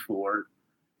ready for it.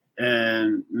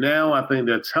 And now I think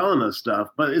they're telling us stuff,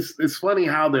 but it's funny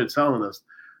how they're telling us.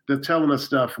 They're telling us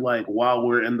stuff like while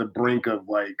we're in the brink of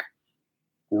like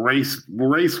race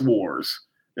wars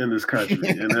in this country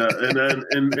and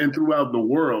throughout the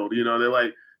world, you know,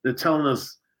 they're telling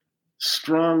us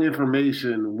strong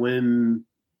information when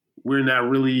we're not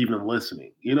really even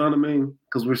listening. You know what I mean?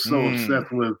 Because we're so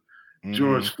obsessed with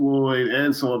George Floyd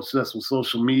and so obsessed with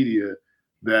social media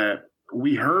that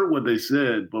we heard what they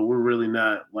said, but we're really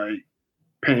not like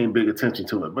paying big attention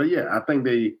to it. But yeah, I think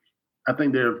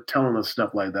they're telling us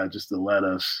stuff like that just to let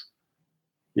us,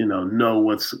 you know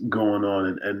what's going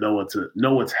on and know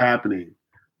what's happening.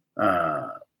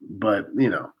 But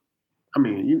you know, I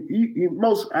mean,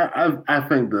 I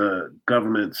think the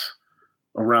governments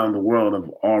around the world have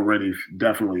already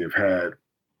definitely have had,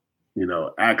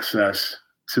 access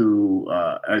to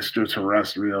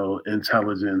extraterrestrial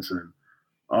intelligence and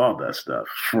all that stuff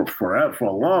for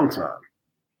a long time.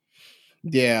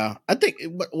 Yeah, I think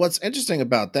what's interesting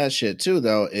about that shit too,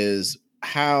 though, is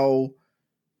how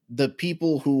the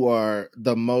people who are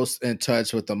the most in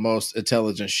touch with the most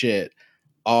intelligent shit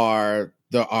are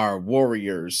our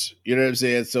warriors. You know what I'm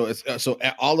saying? So it's so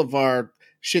all of our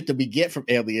shit that we get from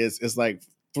aliens is like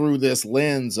through this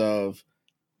lens of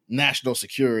national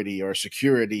security or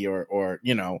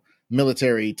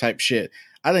military type shit.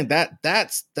 I think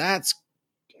that's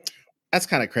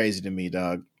kind of crazy to me,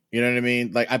 dog. You know what I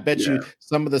mean? Like, I bet you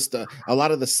some of the stuff, a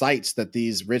lot of the sites that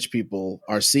these rich people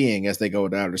are seeing as they go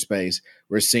to outer space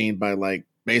were seen by like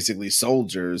basically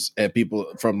soldiers and people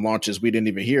from launches we didn't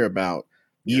even hear about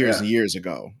years and years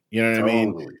ago. You know what I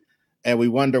mean? And we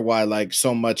wonder why like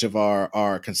so much of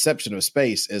our conception of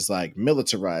space is like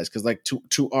militarized, because like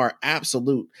to our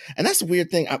absolute, and that's the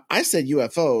weird thing. I said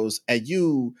UFOs and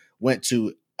you went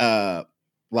to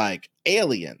like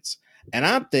aliens, and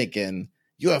I'm thinking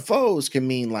UFOs can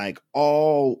mean like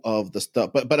all of the stuff,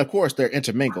 but of course they're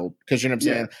intermingled, because you know what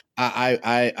I'm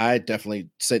saying. I definitely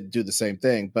said do the same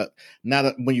thing, but now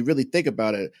that when you really think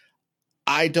about it,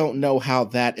 I don't know how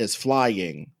that is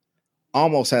flying.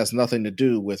 Almost has nothing to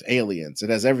do with aliens. It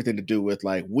has everything to do with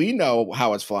like, we know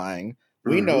how it's flying.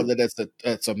 We know that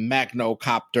it's a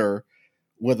magnocopter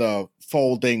with a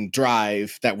folding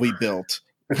drive that we built.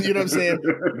 You know what I'm saying?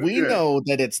 We know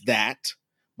that it's that,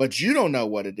 but you don't know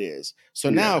what it is. So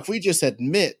now if we just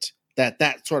admit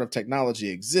that sort of technology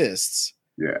exists,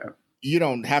 you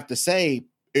don't have to say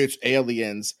it's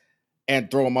aliens and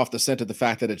throw them off the scent of the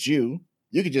fact that it's you.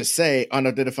 You could just say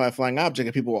unidentified flying object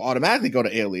and people will automatically go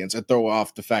to aliens and throw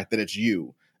off the fact that it's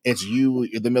you. It's you,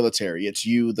 the military. It's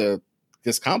you,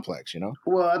 this complex, you know?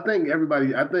 Well, I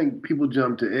think people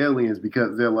jump to aliens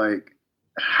because they're like,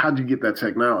 how'd you get that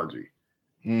technology?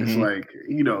 Mm-hmm. It's like,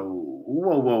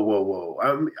 whoa.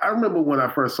 I remember when I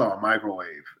first saw a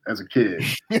microwave as a kid,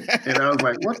 and I was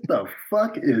like, what the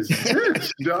fuck is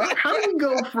this, dog? How do we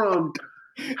go from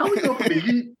the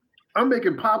heat? I'm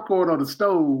making popcorn on the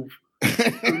stove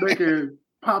to making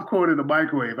popcorn in the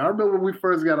microwave. I remember when we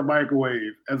first got a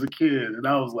microwave as a kid, and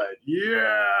I was like,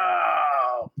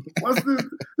 yeah, what's this?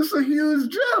 This is a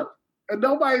huge jump. And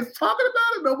nobody's talking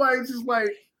about it. Nobody's just like,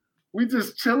 we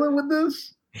just chilling with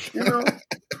this, you know?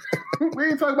 We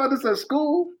ain't talking about this at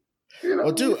school. You know,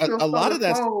 well, dude, a lot of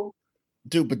that,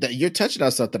 dude, but you're touching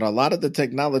on something. A lot of the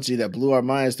technology that blew our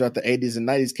minds throughout the 80s and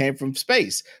 90s came from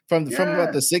space, from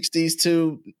about the 60s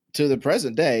to the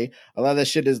present day. A lot of that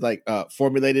shit is like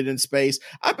formulated in space.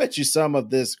 I bet you some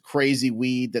of this crazy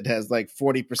weed that has like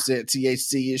 40%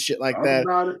 THC and shit like that.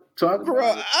 Bro,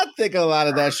 I think a lot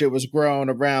of that shit was grown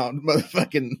around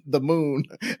motherfucking the moon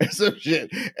or some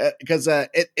shit. Because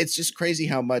it's just crazy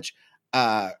how much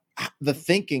the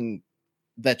thinking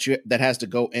that has to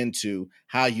go into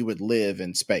how you would live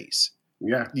in space.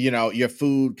 Yeah. You know, your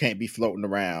food can't be floating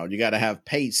around. You got to have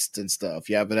paste and stuff.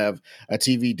 You have to have a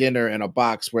TV dinner in a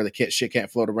box where the shit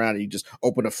can't float around, and you just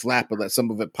open a flap and let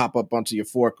some of it pop up onto your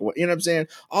fork. You know what I'm saying?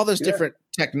 All this different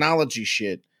technology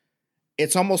shit.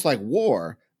 It's almost like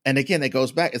war. And again, it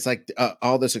goes back. It's like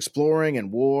all this exploring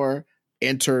and war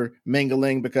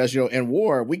intermingling, because, you know, in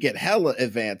war, we get hella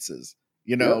advances.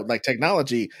 You know, like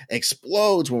technology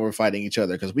explodes when we're fighting each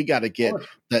other, because we got to get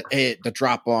the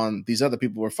drop on these other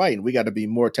people we're fighting. We got to be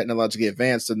more technologically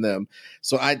advanced than them.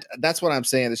 So that's what I'm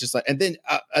saying. It's just like, and then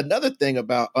another thing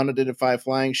about unidentified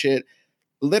flying shit,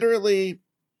 literally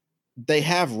they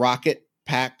have rocket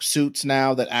pack suits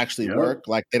now that actually work.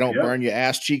 Like, they don't burn your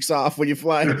ass cheeks off when you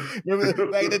fly. Remember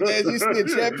back in the days you see a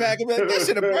jetpack and be like, that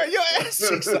should have burned your ass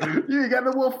cheeks off. You ain't got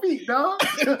no more feet, dog.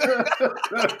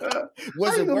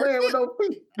 Was it worth with no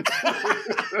feet?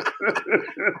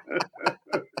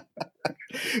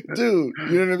 Dude,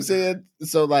 you know what I'm saying?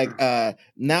 So like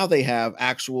now they have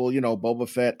actual, you know, Boba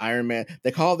Fett, Iron Man.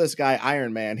 They call this guy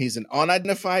Iron Man. He's an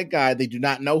unidentified guy. They do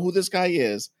not know who this guy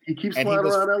is. He keeps flying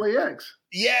around LAX.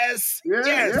 Yes. Yeah.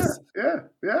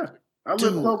 I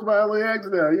live close by LAX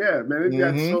now. Yeah, man.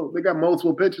 They got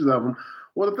multiple pictures of him.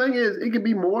 Well, the thing is, it could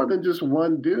be more than just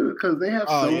one dude, because they have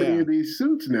so many of these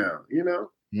suits now, you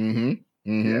know? Mm-hmm.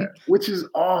 Yeah, which is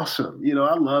awesome. You know,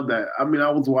 I love that. I mean,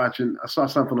 I saw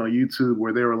something on YouTube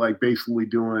where they were like basically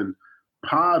doing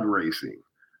pod racing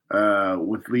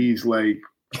with these like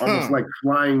almost like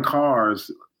flying cars.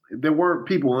 There weren't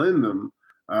people in them,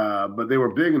 but they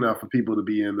were big enough for people to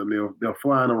be in them. They're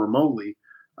flying them remotely.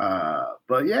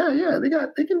 But the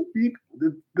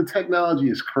technology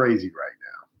is crazy right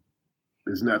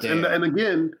now. It's nuts. And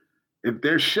again, if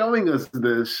they're showing us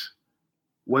this,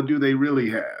 what do they really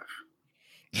have?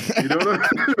 You know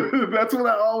what That's what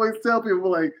I always tell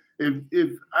people. Like,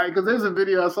 because there's a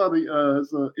video I saw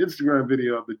it's an Instagram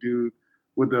video of the dude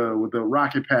with the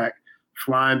rocket pack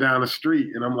flying down the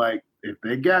street, and I'm like, if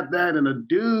they got that, and a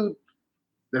dude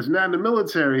that's not in the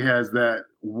military has that,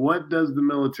 what does the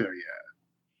military have?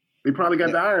 They probably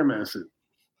got the Iron Man suit,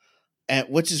 and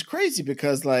which is crazy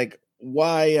because like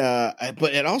why?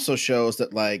 But it also shows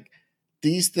that like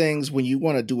these things, when you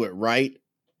want to do it right,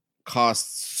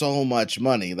 costs so much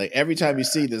money. Like every time you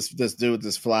see this dude with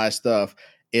this fly stuff,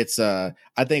 it's I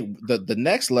think the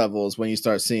next level is when you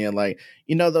start seeing like,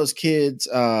 you know, those kids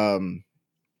in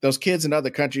other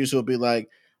countries who'll be like,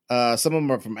 some of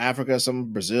them are from Africa,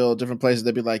 some Brazil, different places.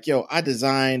 They'll be like, yo, I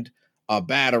designed a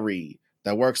battery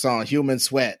that works on human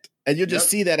sweat. And you'll just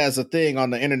see that as a thing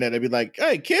on the internet. They'll be like,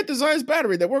 hey, kid designs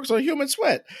battery that works on human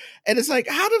sweat. And it's like,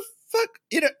 how the fuck,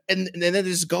 you know, and then it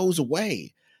just goes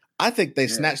away. I think they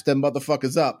snatched them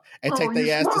motherfuckers up and take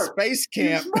their ass to space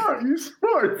camp. You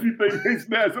smart. You think they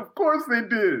snatched? Of course they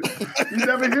did. You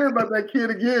never hear about that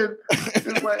kid again.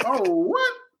 It's like, oh,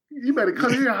 what? You better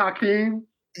come here, Hakeem.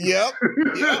 Yep.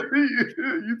 You're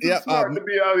too smart to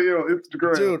be out here on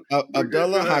Instagram. Dude,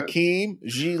 Abdullah, Hakeem,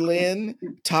 Jilin,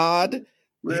 Todd.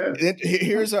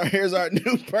 Here's our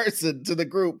new person to the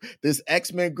group. This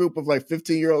X-Men group of like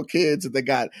 15-year-old kids that they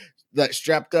got like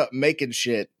strapped up making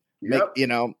shit. You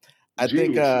know, I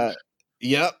think,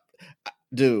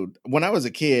 dude, when I was a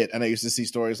kid and I used to see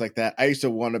stories like that, I used to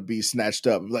want to be snatched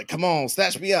up. Like, come on,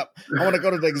 snatch me up. I want to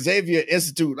go to the Xavier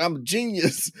Institute. I'm a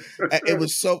genius. It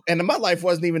was so, and my life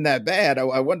wasn't even that bad.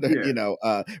 I wonder, you know,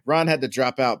 Ron had to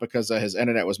drop out because his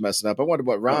internet was messing up. I wonder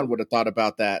what Ron would have thought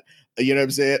about that. You know what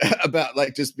I'm saying? About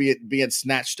like just being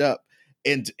snatched up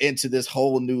into this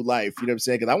whole new life. You know what I'm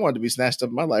saying? Because I wanted to be snatched up.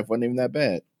 My life wasn't even that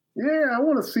bad. Yeah, I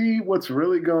want to see what's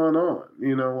really going on.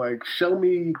 You know, like show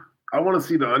me. I want to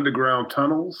see the underground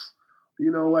tunnels. You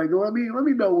know, like let me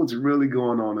know what's really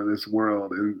going on in this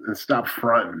world and stop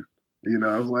fronting. You know,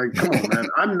 I was like, come on, man.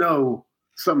 I know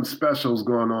something special is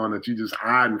going on that you just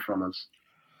hiding from us.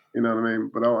 You know what I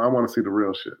mean? But I want to see the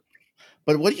real shit.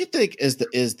 But what do you think is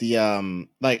the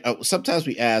sometimes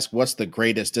we ask what's the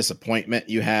greatest disappointment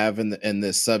you have in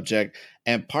this subject,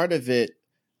 and part of it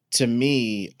to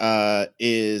me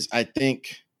is I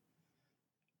think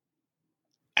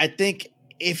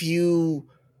if you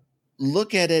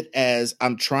look at it as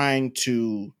I'm trying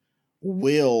to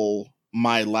will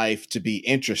my life to be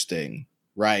interesting,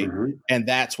 right? Mm-hmm. And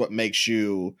that's what makes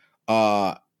you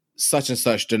such and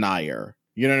such denier.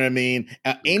 You know what I mean?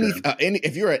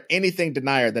 If you're an anything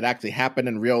denier that actually happened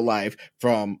in real life,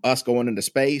 from us going into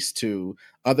space to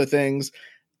other things,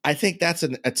 I think that's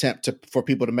an attempt for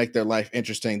people to make their life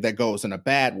interesting that goes in a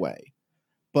bad way.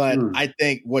 But I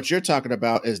think what you're talking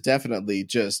about is definitely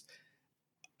just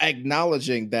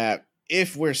acknowledging that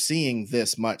if we're seeing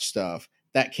this much stuff,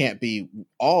 that can't be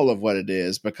all of what it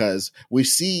is, because we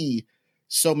see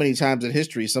so many times in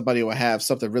history, somebody will have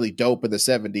something really dope in the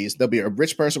 70s. There'll be a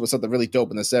rich person with something really dope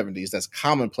in the 70s that's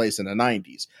commonplace in the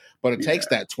 90s. But it takes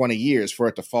that 20 years for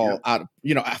it to fall out,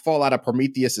 fall out of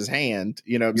Prometheus's hand,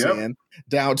 you know what I'm saying,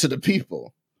 down to the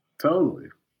people. Totally.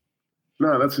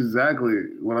 No, that's exactly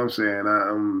what I'm saying.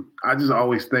 I just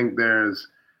always think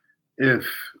if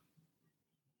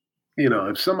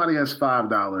somebody has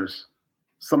 $5,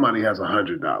 somebody has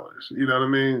 $100. You know what I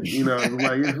mean? You know, if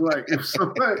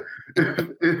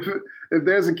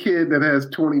there's a kid that has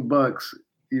 $20,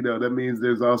 you know, that means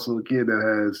there's also a kid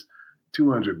that has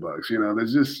 $200. You know,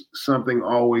 there's just something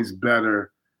always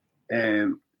better.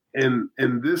 And in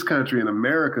this country, in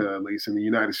America, at least in the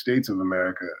United States of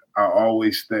America, I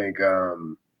always think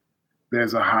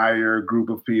there's a higher group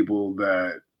of people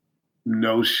that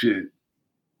know shit,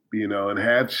 you know, and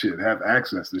have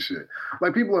access to shit.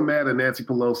 Like, people are mad at Nancy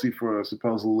Pelosi for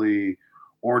supposedly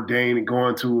ordaining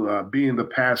the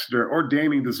pastor,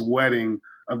 ordaining this wedding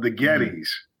of the Gettys,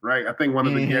 right? I think one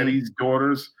of the Gettys'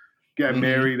 daughters got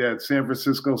married at San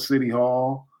Francisco City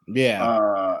Hall.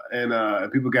 Yeah.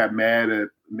 And people got mad at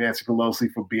Nancy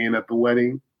Pelosi for being at the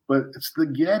wedding, but it's the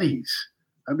Gettys.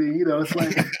 I mean, you know, it's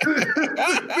like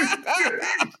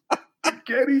the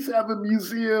Gettys have a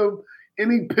museum.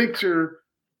 Any picture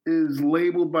is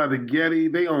labeled by the Getty.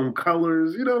 They own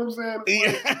colors. You know what I'm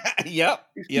saying? Like,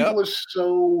 these people are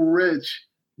so rich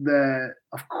that,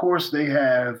 of course, they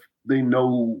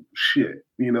know shit.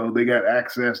 You know, they got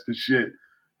access to shit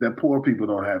that poor people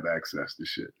don't have access to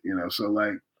shit. You know, so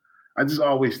like, I just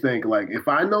always think, like, if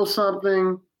I know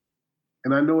something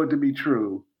and I know it to be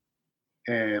true,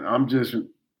 and I'm just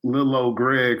little old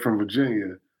Greg from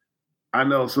Virginia, I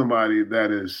know somebody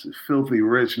that is filthy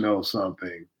rich knows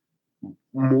something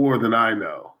more than I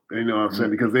know. You know what I'm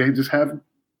saying? Because they just have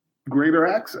greater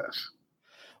access.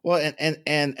 Well,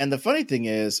 and the funny thing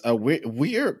is,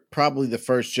 we're probably the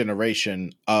first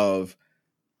generation of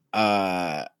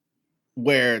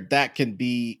where that can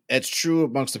be. It's true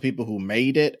amongst the people who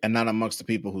made it, and not amongst the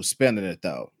people who spending it.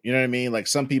 Though, you know what I mean? Like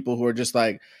some people who are just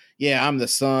like, yeah, I'm the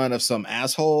son of some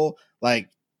asshole. Like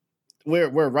we're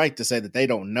right to say that they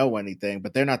don't know anything,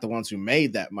 but they're not the ones who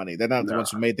made that money. They're not the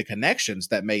ones who made the connections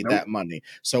that made that money.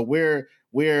 So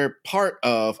we're part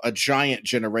of a giant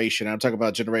generation. I'm talking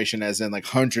about generation as in like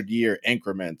 100-year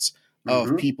increments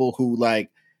of people who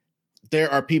like,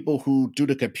 there are people who, due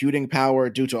to computing power,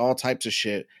 due to all types of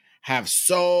shit, have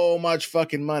so much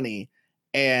fucking money,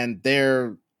 and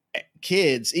their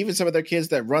kids, even some of their kids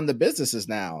that run the businesses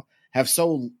now, have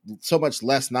so much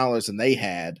less knowledge than they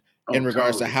had in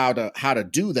regards to how to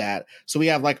do that. So we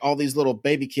have like all these little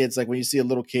baby kids, like when you see a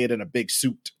little kid in a big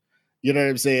suit, you know what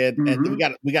I'm saying?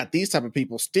 And we got these type of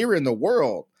people steering the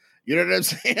world. You know what I'm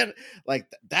saying? Like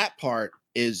that part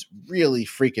is really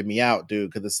freaking me out,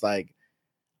 dude. Because it's like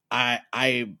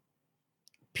I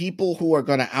people who are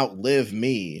gonna outlive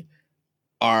me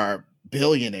are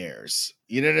billionaires.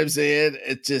 You know what I'm saying?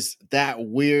 It just, that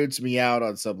weirds me out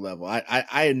on some level. I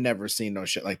had never seen no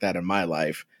shit like that in my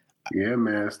life. Yeah,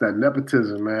 man, it's that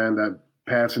nepotism, man, that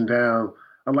passing down.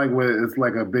 I like when it's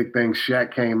like a big thing.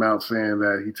 Shaq came out saying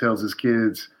that he tells his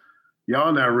kids,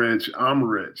 "Y'all not rich, I'm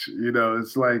rich." You know,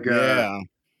 it's like, yeah,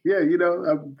 you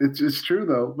know, it's true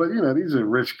though. But you know, these are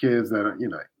rich kids that are, you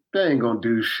know, they ain't gonna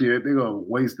do shit. They're gonna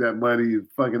waste that money and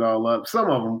fuck it all up.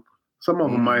 Some of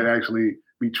them might actually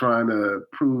be trying to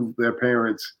prove their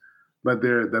parents that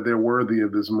they're worthy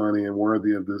of this money and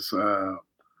worthy of this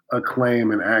acclaim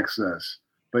and access.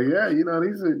 But yeah, you know,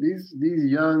 these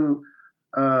young.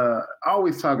 I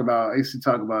always talk about. I used to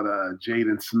talk about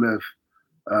Jaden Smith.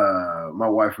 My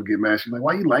wife would get mad. She's like,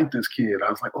 "Why you like this kid?" I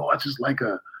was like, "Oh, I just like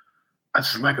a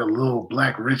little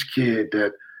black rich kid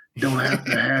that don't have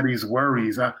to have these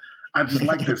worries. I just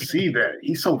like to see that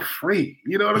he's so free.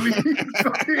 You know what I mean?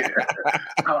 So, yeah,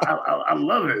 I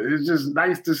love it. It's just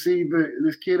nice to see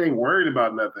this kid ain't worried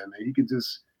about nothing. He can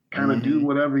just kind of do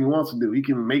whatever he wants to do. He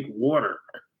can make water.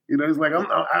 You know, he's like,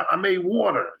 I made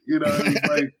water. You know, it's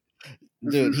like,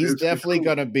 dude, he's definitely cool.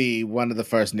 Gonna be one of the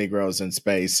first Negroes in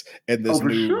space in this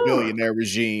new billionaire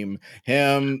regime.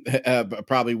 Him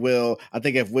probably Will. I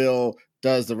think if Will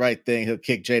does the right thing, he'll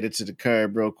kick Jada to the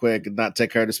curb real quick and not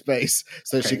take her to space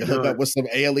so she can hook up with some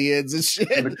aliens and shit.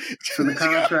 To the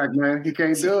contract, man. He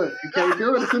can't do it. He can't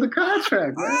do it. It's in the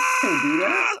contract, man. He can't do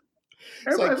that.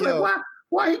 Everybody's like,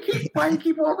 why he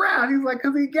keep her around? He's like,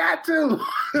 because he got to.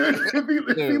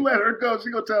 if he let her go, she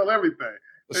gonna tell everything.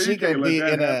 She gonna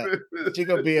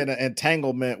be in an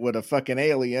entanglement with a fucking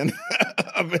alien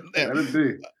up in there.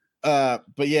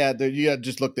 But yeah, you gotta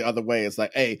just look the other way. It's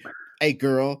like, hey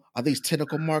girl, are these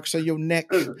tentacle marks on your neck?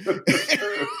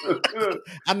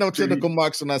 I know tentacle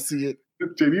marks when I see it.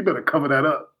 Jimmy, you better cover that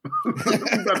up. You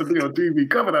about to be on TV.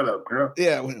 Cover that up, girl.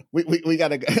 Yeah, we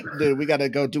gotta dude, we gotta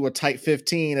go do a tight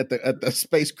 15 at the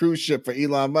space cruise ship for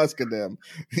Elon Musk and them.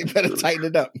 You better tighten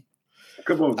it up.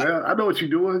 Come on, man. I know what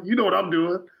you're doing. You know what I'm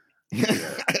doing.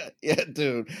 Yeah,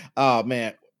 dude. Oh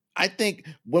man. I think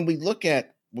when we look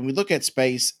at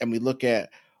space and we look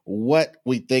at what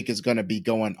we think is going to be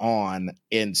going on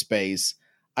in space,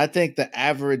 I think the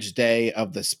average day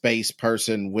of the space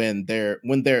person when they're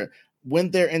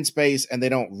in space and they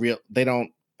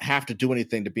don't have to do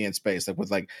anything to be in space, like with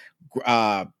like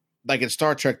in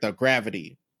Star Trek, the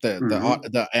gravity,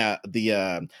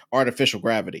 the artificial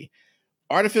gravity.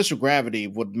 Artificial gravity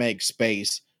would make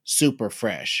space super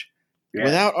fresh. Yeah.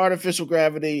 Without artificial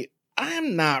gravity,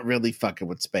 I'm not really fucking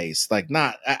with space. Like,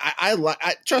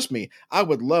 I trust me, I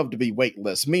would love to be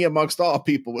weightless. Me amongst all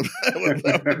people would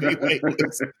love to be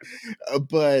weightless.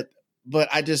 But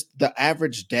I just, the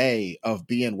average day of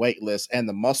being weightless and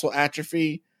the muscle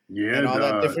atrophy and all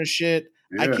that different shit,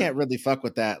 I can't really fuck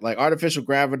with that. Like artificial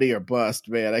gravity or bust,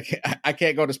 man. I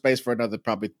can't go to space for another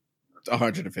probably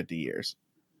 150 years.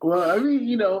 Well, I mean,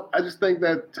 you know, I just think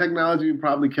that technology will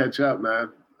probably catch up, man.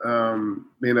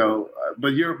 You know,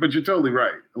 but you're totally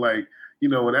right. Like, you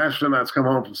know, when astronauts come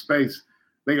home from space,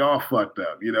 they all fucked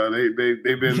up. You know,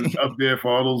 they've been up there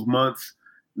for all those months,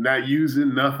 not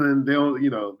using nothing. They'll, you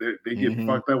know, they get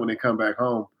fucked up when they come back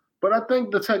home. But I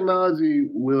think the technology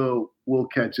will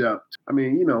catch up. I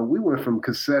mean, you know, we went from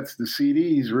cassettes to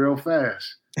CDs real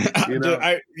fast. You Dude,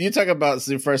 know? you talk about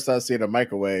the first time seeing a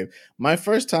microwave. My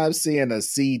first time seeing a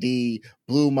CD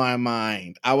blew my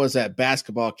mind. I was at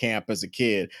basketball camp as a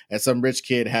kid, and some rich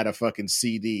kid had a fucking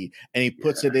CD, and he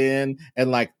puts it in,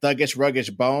 and like Thuggish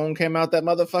Ruggish Bone came out that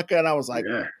motherfucker, and I was like,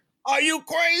 Yeah. "Are you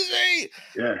crazy?"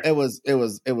 Yeah. It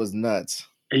was nuts.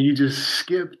 And you just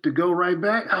skip to go right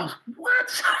back. I was,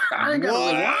 what? I ain't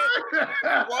got to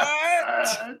rewind.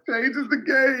 What? Changes the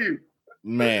game.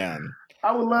 Man.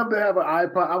 I would love to have an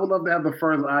iPod. I would love to have the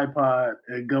first iPod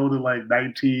and go to like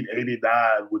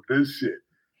 1989 with this shit.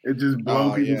 It just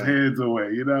blow people's heads away,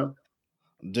 you know?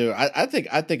 Dude, I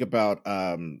think about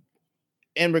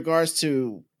in regards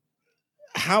to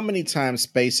how many times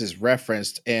space is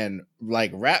referenced in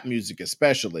like rap music,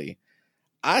 especially.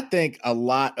 I think a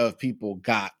lot of people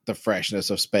got the freshness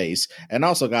of space and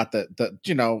also got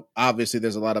the obviously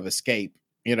there's a lot of escape,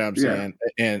 you know what I'm saying?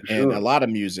 And a lot of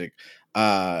music.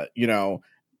 I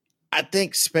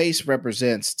think space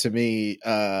represents to me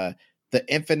the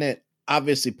infinite,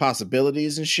 obviously,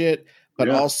 possibilities and shit, but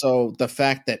also the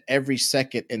fact that every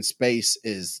second in space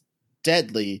is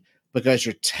deadly because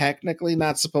you're technically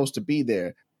not supposed to be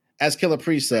there. As Killer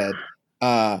Priest said,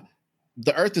 the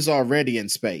Earth is already in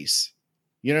space.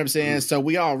 You know what I'm saying? So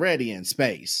we already in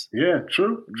space. Yeah,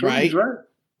 true. Right? He's right.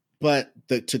 But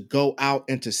to go out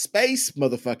into space,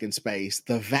 motherfucking space,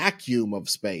 the vacuum of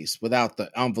space without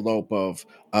the envelope of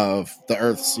the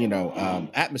Earth's,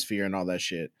 atmosphere and all that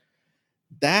shit.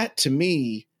 That to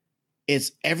me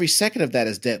is every second of that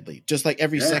is deadly. Just like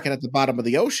every second at the bottom of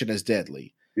the ocean is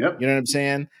deadly. Yep. You know what I'm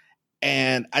saying?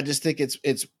 And I just think it's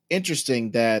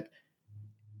interesting that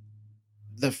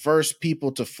the first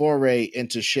people to foray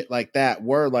into shit like that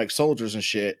were like soldiers and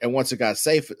shit. And once it got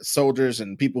safe, soldiers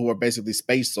and people who are basically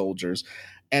space soldiers.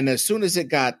 And as soon as it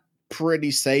got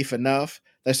pretty safe enough,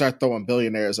 they start throwing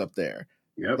billionaires up there.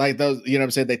 Yep. Like those, you know what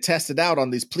I'm saying? They tested out on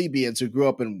these plebeians who grew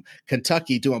up in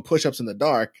Kentucky doing push-ups in the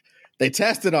dark. They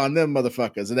tested on them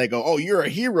motherfuckers and they go, "Oh, you're a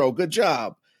hero. Good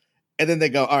job." And then they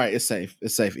go, "All right, it's safe.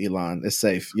 It's safe, Elon. It's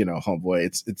safe, homeboy.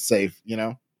 It's safe,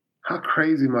 How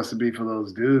crazy must it be for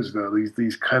those dudes though?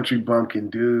 These country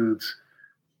bunking dudes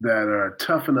that are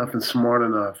tough enough and smart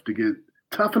enough to get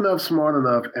tough enough, smart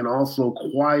enough, and also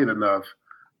quiet enough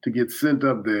to get sent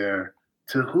up there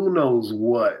to who knows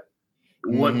what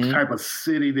type of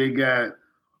city they got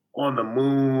on the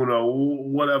moon or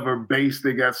whatever base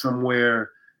they got somewhere,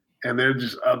 and they're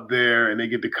just up there and they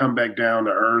get to come back down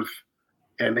to Earth,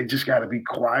 and they just got to be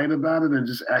quiet about it and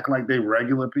just act like they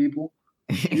regular people.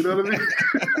 You know what I mean?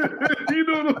 You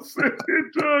know what I'm saying,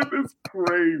 Doug? That's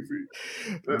crazy.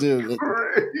 Dude,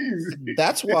 crazy.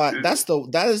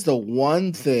 That is the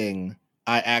one thing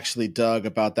I actually dug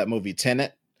about that movie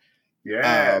Tenet.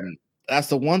 Yeah. That's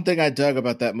the one thing I dug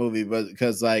about that movie, but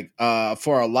because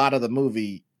for a lot of the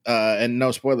movie, and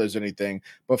no spoilers or anything,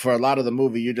 but for a lot of the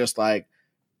movie, you're just like,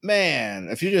 man,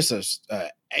 if you're just a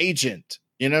agent,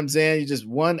 you know what I'm saying? You're just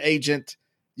one agent.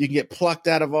 You can get plucked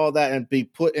out of all that and be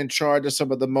put in charge of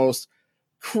some of the most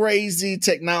crazy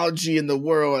technology in the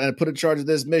world and put in charge of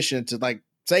this mission to like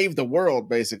save the world,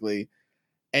 basically.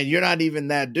 And you're not even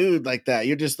that dude like that.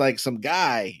 You're just like some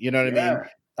guy, you know what I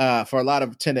mean? For a lot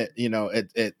of Tenet,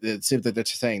 it seems that they're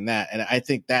saying that. And I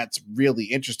think that's really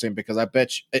interesting because I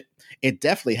bet it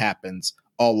definitely happens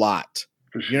a lot.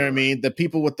 Sure. You know what I mean? The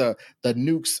people with the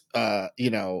nukes,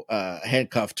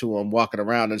 handcuffed to them, walking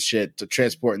around and shit, to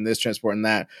transporting this, transporting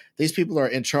that. These people are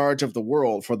in charge of the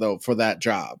world for that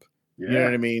job. Yeah, you know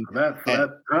what I mean? For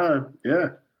that time, yeah.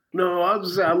 No, I was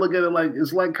just saying, I look at it like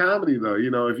it's like comedy, though.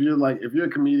 If you're a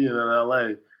comedian in LA,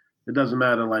 it doesn't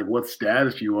matter like what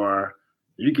status you are.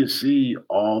 You can see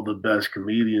all the best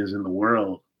comedians in the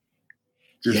world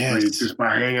just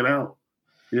by hanging out.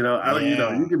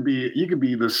 You could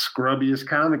be the scrubbiest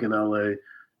comic in LA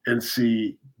and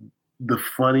see the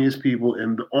funniest people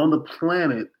on the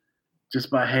planet just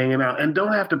by hanging out, and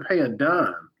don't have to pay a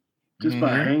dime just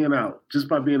by hanging out, just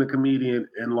by being a comedian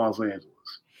in Los Angeles.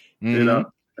 Yeah.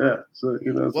 So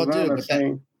well,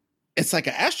 dude, it's like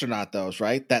an astronaut, though,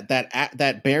 right?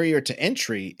 That barrier to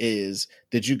entry is: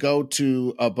 did you go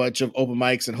to a bunch of open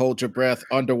mics and hold your breath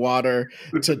underwater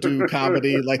to do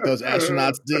comedy like those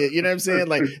astronauts did? You know what I'm saying?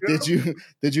 Like, did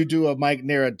you do a mic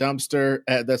near a dumpster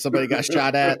that somebody got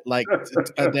shot at like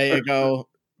a day ago?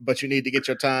 But you need to get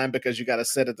your time because you got to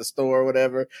sit at the store or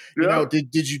whatever. Yeah.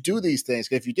 Did you do these things?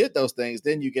 If you did those things,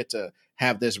 then you get to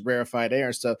have this rarefied air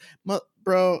and stuff.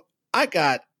 Bro,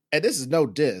 and this is no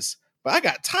diss, but I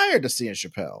got tired of seeing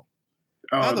Chappelle.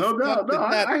 Oh, no doubt. No,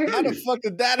 I hear how the you. fuck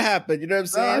did that happen? You know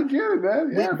what I'm No, I saying? get it,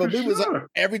 man. Yeah, But for we was sure.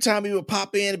 every time we would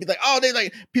pop in and be like, oh, they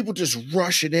like people just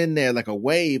rushing in there like a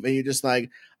wave, and you're just like,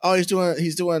 oh,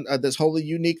 he's doing this wholly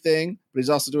unique thing, but he's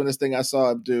also doing this thing I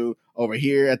saw him do over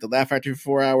here at the Laugh Factory for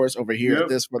 4 hours, over here at Yep.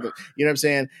 this for the, you know what I'm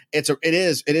saying? It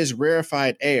is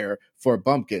rarefied air for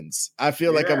bumpkins. I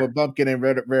feel like I'm a bumpkin in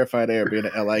rarefied air being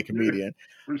an LA comedian.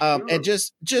 Sure. And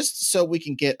just so we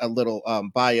can get a little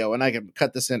bio, and I can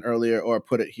cut this in earlier or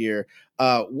put it here.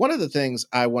 One of the things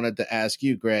I wanted to ask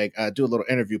you, Greg, do a little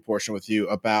interview portion with you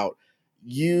about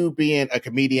you being a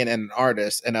comedian and an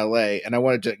artist in LA, and I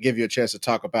wanted to give you a chance to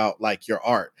talk about like your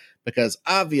art, because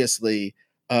obviously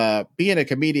being a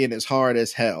comedian is hard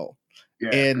as hell,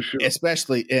 and sure.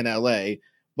 especially in LA.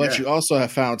 But you also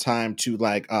have found time to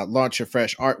like launch your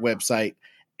fresh art website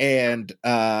and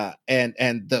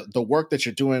the work that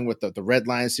you're doing with the Red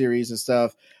Line series and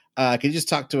stuff. Can you just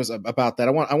talk to us about that?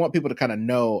 I want people to kind of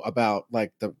know about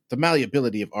like the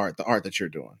malleability of art, the art that you're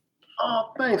doing.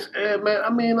 Oh, thanks, Ed, man. I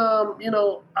mean, I've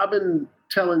been,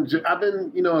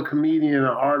 a comedian, an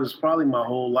artist probably my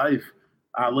whole life.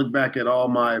 I look back at all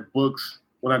my books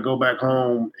when I go back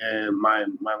home and my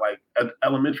like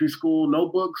elementary school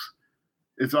notebooks.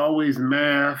 It's always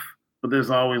math, but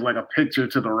there's always like a picture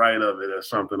to the right of it or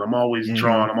something. I'm always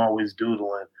drawing. I'm always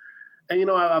doodling. And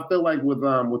I feel like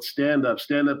with stand up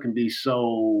can be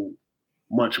so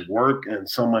much work and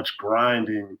so much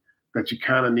grinding that you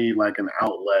kind of need like an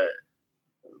outlet,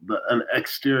 an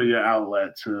exterior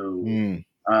outlet to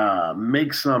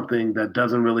make something that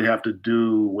doesn't really have to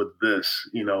do with this.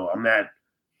 I'm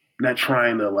not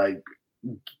trying to like,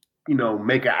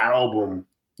 make an album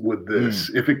with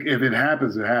this. If it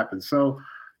happens, it happens. So,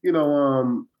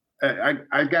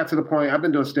 I got to the point. I've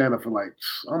been doing stand up for like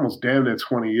almost damn near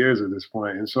 20 years at this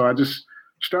point, and so I just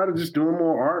started just doing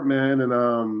more art, man,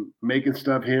 and making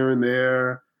stuff here and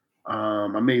there.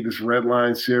 I made this Red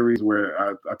Line series where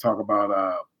I talk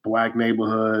about Black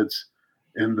neighborhoods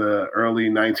in the early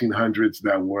 1900s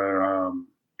that were,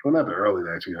 well, not the early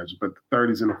 1900s, but the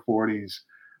 30s and the 40s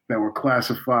that were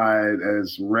classified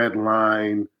as red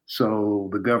line. So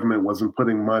the government wasn't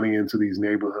putting money into these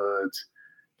neighborhoods,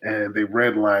 and they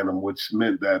redlined them, which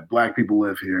meant that Black people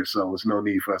live here. So there's no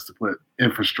need for us to put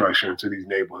infrastructure into these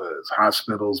neighborhoods,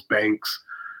 hospitals, banks,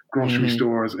 grocery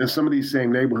stores. And some of these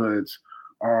same neighborhoods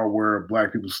are where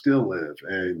Black people still live.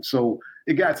 And so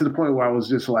it got to the point where I was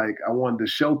just like, I wanted to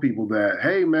show people that,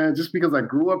 hey, man, just because I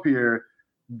grew up here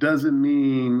doesn't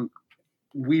mean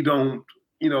we don't,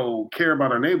 care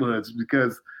about our neighborhoods,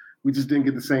 because we just didn't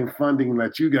get the same funding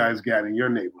that you guys got in your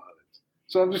neighborhoods.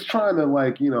 So I'm just trying to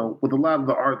with a lot of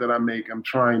the art that I make, I'm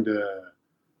trying to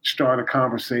start a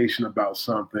conversation about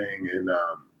something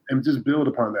and just build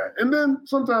upon that. And then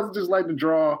sometimes I just like to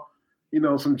draw,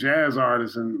 some jazz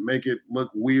artists and make it look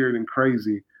weird and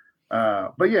crazy.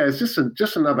 But yeah, it's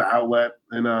just another outlet,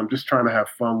 and I'm just trying to have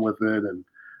fun with it and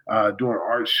doing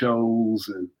art shows,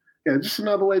 and just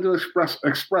another way to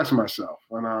express myself.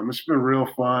 And it's been real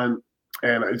fun.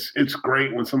 And it's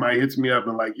great when somebody hits me up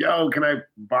and like, yo, can I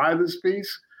buy this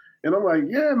piece? And I'm like,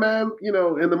 yeah, man,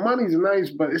 and the money's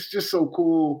nice, but it's just so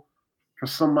cool for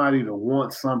somebody to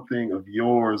want something of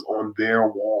yours on their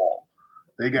wall.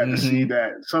 They got to see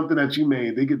that, something that you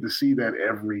made, they get to see that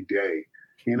every day,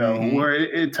 where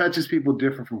it touches people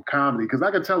different from comedy. Because I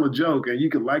can tell a joke and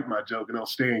you can like my joke and it'll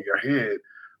stay in your head,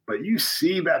 but you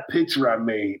see that picture I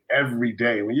made every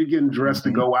day. When you're getting dressed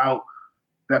to go out,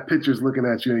 that picture's looking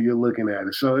at you and you're looking at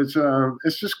it. So it's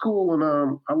just cool, and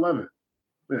I love it.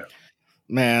 Yeah.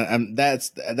 Man,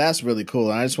 that's really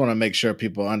cool. And I just want to make sure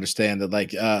people understand that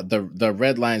like the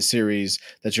Red Line series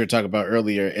that you were talking about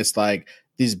earlier, it's like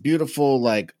these beautiful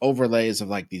like overlays of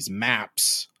like these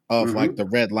maps of like the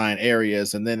Red Line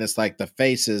areas, and then it's like the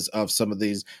faces of some of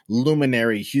these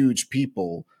luminary huge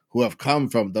people who have come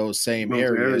from those same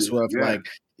areas, who have like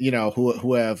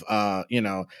who have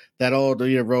that old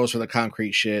rose for the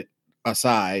concrete shit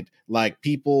aside, like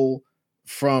people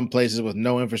from places with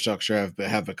no infrastructure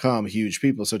have become huge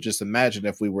people. So just imagine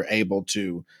if we were able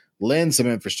to lend some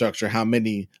infrastructure, how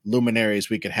many luminaries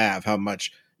we could have, how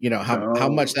much how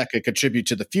much that could contribute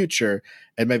to the future,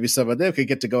 and maybe some of them could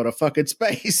get to go to fucking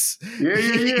space. Yeah.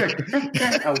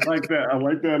 I like that. I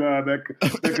like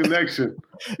that connection.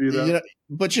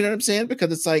 But you know what I'm saying?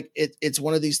 Because it's like it's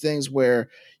one of these things where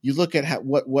you look at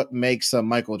what makes a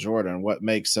Michael Jordan, what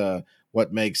makes a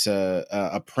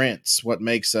Prince, what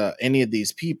makes any of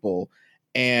these people,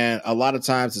 and a lot of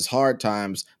times it's hard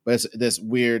times, but it's this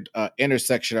weird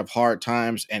intersection of hard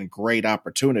times and great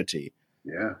opportunity.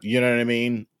 Yeah. You know what I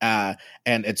mean? And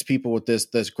it's people with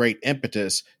this great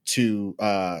impetus to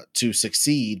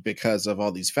succeed because of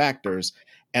all these factors.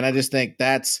 And I just think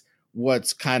that's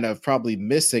what's kind of probably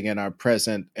missing in our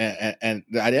present. And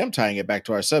I am tying it back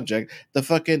to our subject.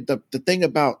 The thing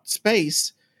about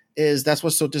space is that's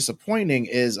what's so disappointing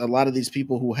is a lot of these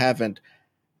people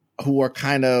who are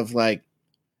kind of like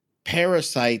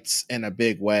parasites in a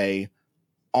big way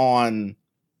on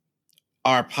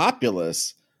our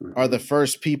populace are the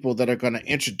first people that are going to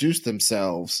introduce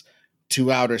themselves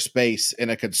to outer space in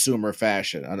a consumer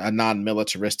fashion, a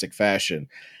non-militaristic fashion.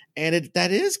 And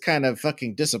that is kind of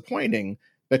fucking disappointing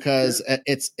because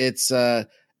it's a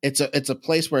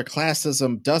place where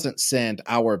classism doesn't send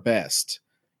our best.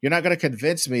 You're not going to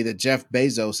convince me that Jeff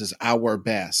Bezos is our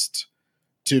best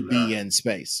to be in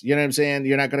space. You know what I'm saying?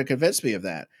 You're not going to convince me of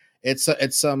that. It's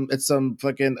some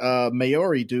fucking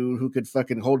Maori dude who could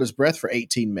fucking hold his breath for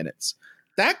 18 minutes.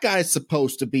 That guy's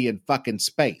supposed to be in fucking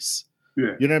space.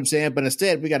 Yeah. You know what I'm saying? But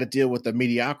instead, we got to deal with the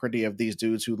mediocrity of these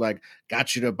dudes who like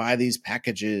got you to buy these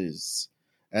packages.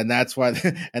 And that's why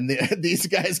these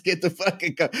guys get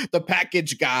the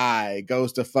package guy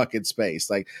goes to fucking space.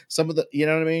 Like some of the, you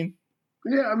know what I mean?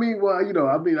 Yeah, I mean, well,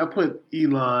 I put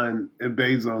Elon and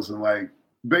Bezos and like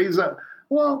Bezos.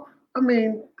 Well, I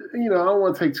mean, I don't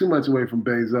want to take too much away from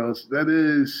Bezos. That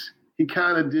is, he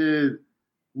kind of did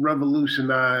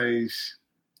revolutionize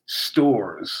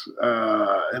stores,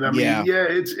 and I mean,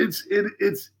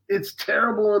 it's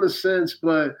terrible in a sense,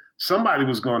 but somebody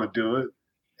was going to do it,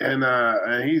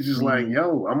 and he's just like,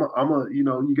 yo,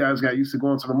 you guys got used to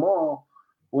going to the mall.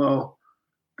 Well,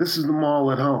 this is the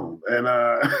mall at home, and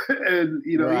and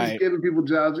he's giving people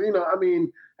jobs. I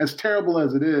mean, as terrible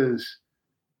as it is,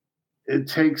 it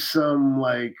takes some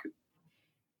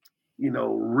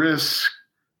risk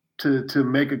to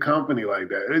make a company like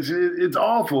that. It's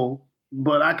awful,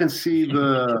 but I can see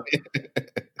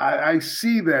I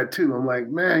see that too. I'm like,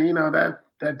 man,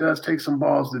 that does take some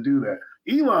balls to do that.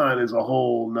 Elon is a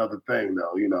whole nother thing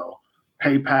though,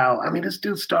 PayPal. I mean, this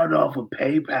dude started off with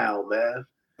PayPal, man.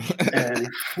 And he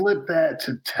flipped that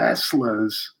to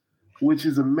Teslas, which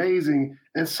is amazing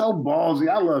and so ballsy.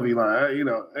 I love Elon.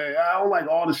 I don't like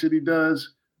all the shit he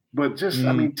does, but just,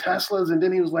 I mean, Teslas. And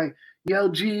then he was like, yo,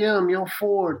 GM, yo,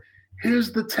 Ford,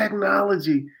 here's the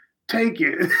technology. Take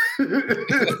it.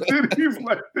 Then he's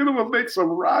like, then I'm going to make some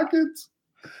rockets.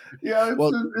 Yeah.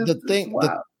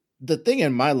 The thing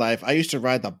in my life, I used to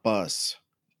ride the bus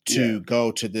to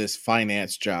go to this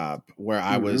finance job where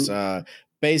I was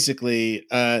basically,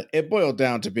 it boiled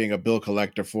down to being a bill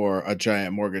collector for a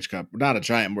giant mortgage company, not a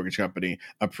giant mortgage company,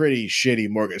 a pretty shitty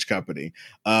mortgage company,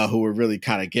 who were really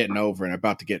kind of getting over and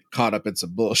about to get caught up in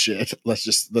some bullshit. Let's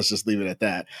just leave it at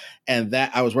that. And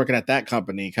that I was working at that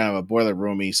company, kind of a boiler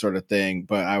roomy sort of thing,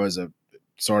 but I was a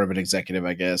sort of an executive,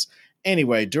 I guess.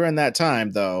 Anyway, during that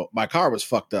time, though, my car was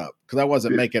fucked up because I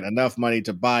wasn't making enough money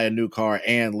to buy a new car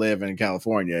and live in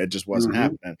California. It just wasn't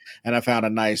happening. And I found a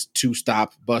nice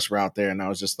 2-stop bus route there. And I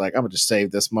was just like, I'm going to just save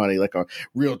this money like a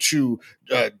real true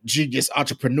genius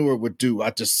entrepreneur would do. I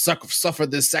just suffer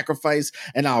this sacrifice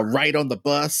and I'll ride on the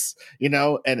bus,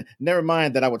 and never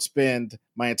mind that I would spend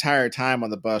my entire time on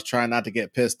the bus trying not to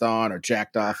get pissed on or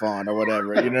jacked off on or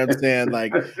whatever. You know what I'm saying?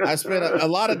 Like I spent a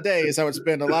lot of days, I would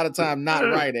spend a lot of time not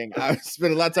riding. I would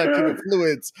spend a lot of time keeping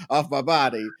fluids off my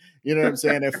body. You know what I'm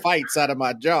saying? And fights out of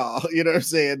my jaw. You know what I'm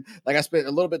saying? Like I spent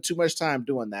a little bit too much time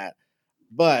doing that.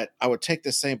 But I would take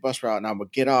the same bus route and I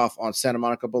would get off on Santa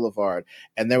Monica Boulevard.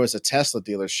 And there was a Tesla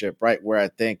dealership, right, where I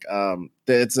think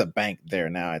it's a bank there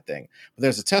now, I think. But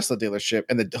there's a Tesla dealership,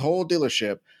 and the whole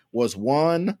dealership was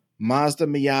one Mazda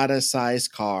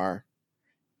Miata-sized car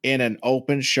in an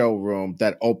open showroom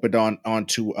that opened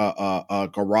onto a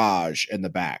garage in the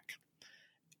back.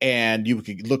 And you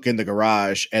could look in the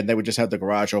garage and they would just have the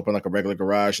garage open like a regular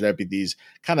garage. There'd be these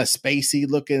kind of spacey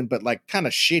looking, but like kind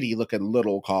of shitty looking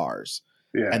little cars.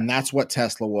 Yeah. And that's what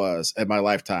Tesla was in my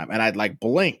lifetime. And I'd like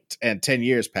blinked and 10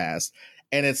 years passed.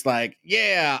 And it's like,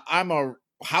 yeah, I'm a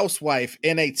housewife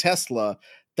in a Tesla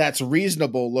that's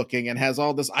reasonable looking and has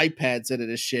all this iPads in it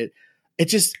and shit. It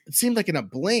seemed like in a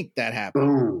blink that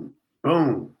happened.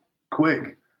 Boom,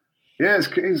 quick. Yeah,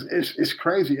 it's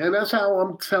crazy. And that's how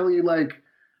I'm telling you,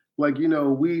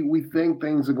 we think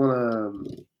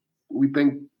we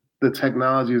think the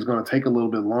technology is going to take a little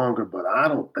bit longer, but I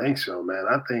don't think so, man.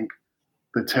 I think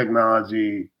the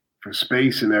technology for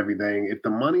space and everything, if the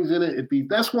money's in it,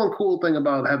 that's one cool thing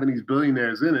about having these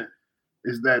billionaires in it,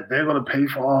 is that they're going to pay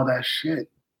for all that shit.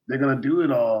 They're going to do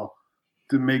it all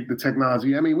to make the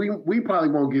technology. I mean, we probably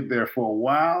won't get there for a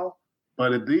while,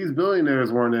 but if these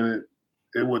billionaires weren't in it,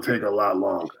 it would take a lot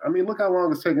longer. I mean, look how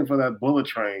long it's taken for that bullet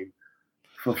train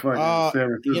for fucking San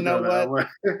Francisco. You know what?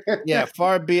 Yeah,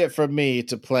 far be it from me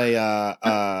to play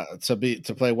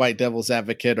to play white devil's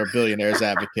advocate or billionaire's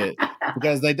advocate,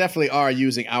 because they definitely are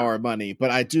using our money.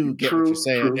 But I do get what you're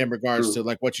saying in regards to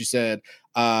like what you said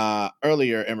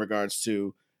earlier in regards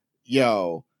to,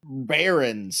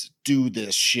 barons do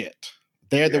this shit.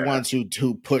 They're the ones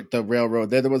who put the railroad.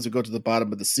 They're the ones who go to the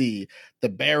bottom of the sea. The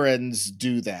barons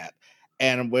do that.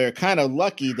 And we're kind of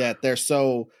lucky that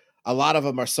a lot of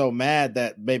them are so mad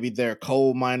that maybe their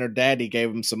coal miner daddy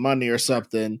gave them some money or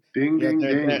something. Ding, ding,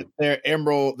 ding. Their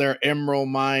emerald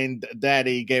mine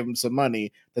daddy gave them some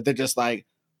money that they're just like,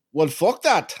 well, fuck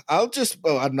that. I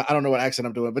don't know what accent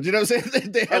I'm doing, but you know what I'm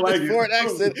saying? They have this foreign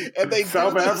accent and they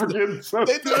South African. South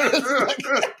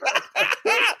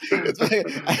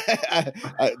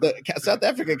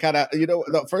Africa kind of,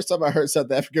 the first time I heard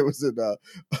South Africa was in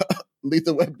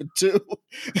Lethal Weapon 2.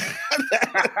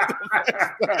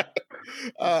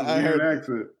 I heard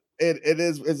accent.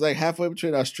 It's like halfway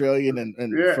between Australian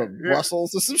and from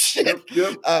Brussels or some shit.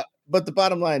 Yep. But the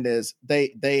bottom line is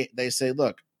they say,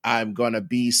 look, I'm going to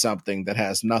be something that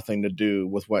has nothing to do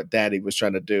with what daddy was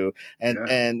trying to do. And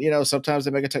sometimes they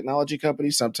make a technology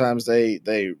company. Sometimes they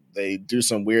do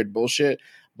some weird bullshit.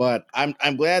 But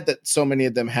I'm glad that so many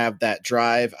of them have that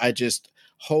drive. I just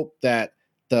hope that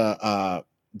the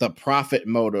profit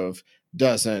motive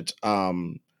doesn't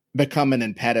become an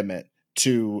impediment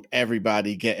to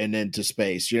everybody getting into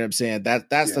space. You know what I'm saying?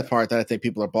 That's the part that I think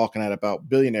people are balking at about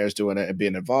billionaires doing it and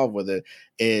being involved with it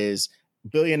is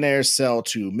billionaires sell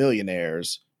to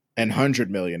millionaires and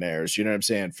 100 millionaires, you know what I'm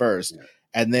saying, first. Yeah.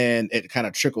 And then it kind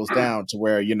of trickles down to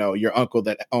where, your uncle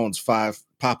that owns 5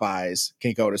 Popeyes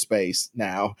can go to space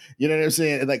now. You know what I'm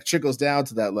saying? It like trickles down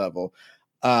to that level.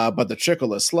 But the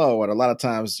trickle is slow. And a lot of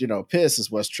times, piss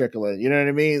is what's trickling. You know what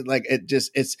I mean? Like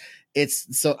it's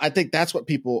so I think that's what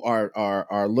people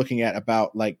are looking at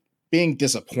about like being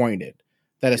disappointed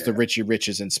that it's the Richie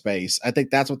Riches in space. I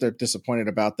think that's what they're disappointed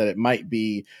about, that it might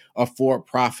be a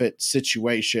for-profit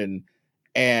situation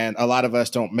and a lot of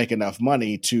us don't make enough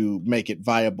money to make it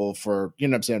viable for,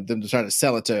 them to try to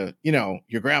sell it to,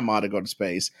 your grandma to go to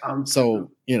space. I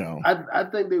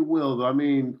think they will, though. I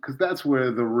mean, because that's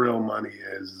where the real money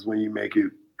is when you make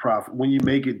it profit, when you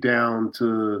make it down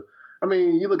to, I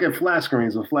mean, you look at flat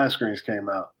screens when flat screens came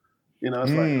out, it's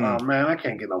like, oh man, I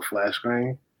can't get no flat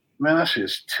screen. Man, that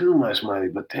shit's too much money,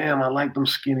 but damn, I like them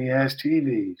skinny ass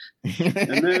TVs.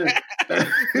 And then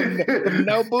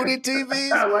no booty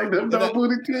TVs. I like them no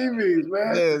booty TVs,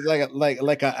 man. It's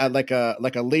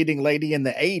like a leading lady in the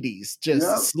 80s,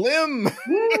 just slim.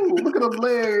 Woo, look at them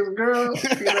legs, girl.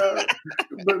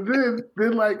 But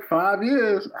then like 5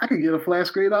 years, I could get a flat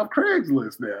screen off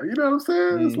Craigslist now. You know what I'm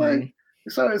saying? Mm-hmm.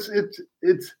 It's like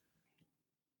it's.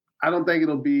 I don't think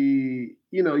it'll be,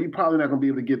 you're probably not going to be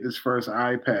able to get this first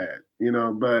iPad,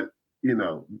 but,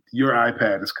 your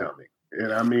iPad is coming.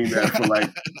 And I mean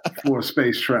that for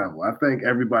space travel. I think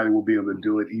everybody will be able to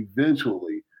do it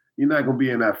eventually. You're not going to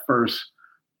be in that first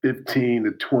 15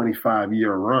 to 25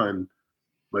 year run,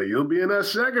 but you'll be in that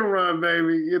second run,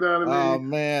 baby. You know what I mean? Oh,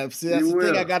 man. See, that's the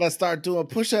thing. I got to start doing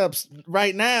push-ups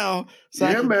right now so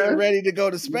I can get ready to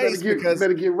go to space. Because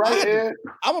better get right there.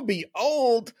 I'm going to be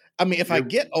old. I mean, if I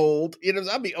get old,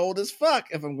 I'll be old as fuck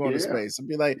if I'm going to space. I'll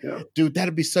be like, dude,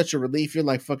 that'd be such a relief. You're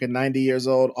like fucking 90 years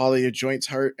old. All of your joints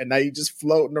hurt. And now you're just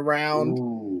floating around.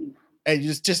 Ooh. And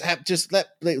you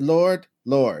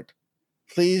Lord,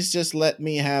 please just let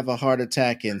me have a heart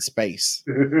attack in space.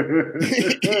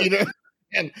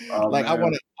 And I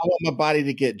want my body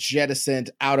to get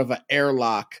jettisoned out of an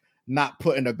airlock, not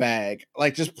put in a bag.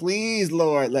 Like, just please,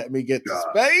 Lord, let me get to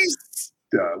space.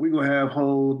 We're going to have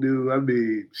whole new, I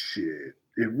mean, shit.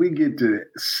 If we get to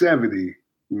 70,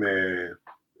 man,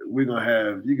 we're going to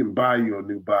have, you can buy you a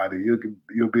new body.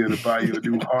 You'll be able to buy you a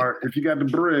new heart. If you got the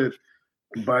bread,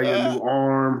 you can buy you a new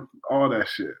arm, all that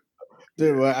shit.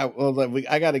 Dude,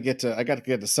 I gotta get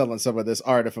to selling some of this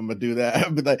art if I'm gonna do that.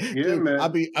 I'll be like, dude, man. I'll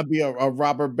be a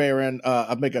robber baron.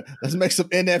 Let's make some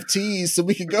NFTs so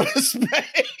we can go to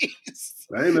space.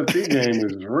 The NFT game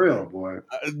is real, boy.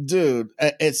 Dude,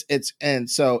 and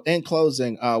so in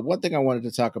closing, one thing I wanted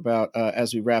to talk about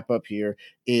as we wrap up here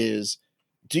is,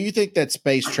 do you think that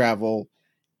space travel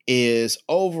is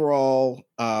overall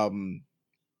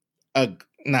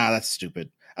that's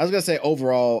stupid. I was gonna say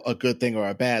overall a good thing or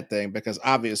a bad thing, because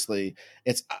obviously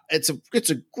it's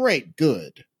a great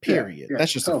good, period. Yeah,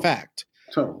 that's just a fact.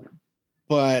 Totally.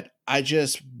 But I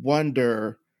just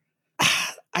wonder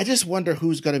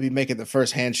who's gonna be making the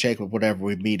first handshake with whatever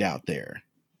we meet out there.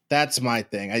 That's my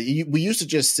thing. We used to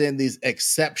just send these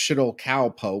exceptional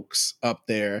cowpokes up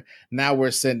there. Now we're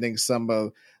sending some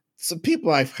of some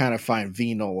people I kind of find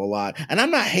venal a lot, and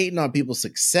I'm not hating on people's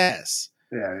success.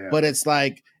 Yeah. But it's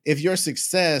like, if your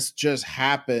success just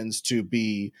happens to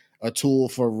be a tool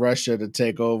for Russia to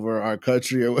take over our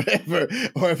country or whatever,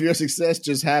 or if your success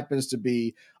just happens to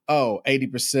be,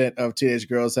 80% of teenage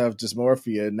girls have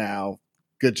dysmorphia now,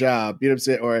 good job. You know what I'm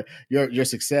saying? Or your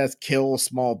success kills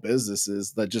small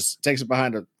businesses, that just takes it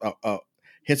behind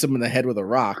hits them in the head with a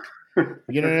rock.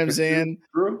 You know what I'm saying?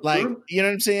 Like, you know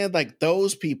what I'm saying? Like,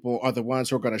 those people are the ones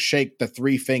who are going to shake the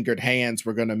 3-fingered hands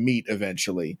we're going to meet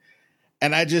eventually.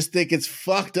 And I just think it's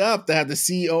fucked up to have the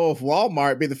CEO of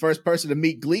Walmart be the first person to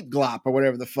meet Gleep Glop or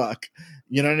whatever the fuck.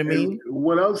 You know what I mean? And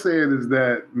what I'm saying is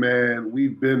that, man,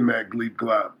 we've been met Gleep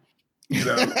Glop. You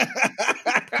know?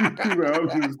 I'm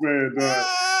just saying,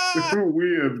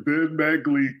 we have been met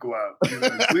Gleep Glop. You know,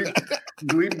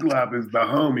 Gleep Glop is the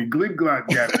homie. Gleep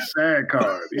Glop got a SAG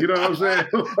card. You know what I'm saying?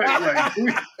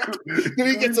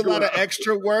 He gets a lot of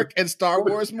extra work in Star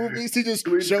Wars movies. He just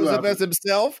shows up as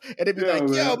himself, and it'd be like,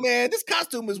 "Yo, man, this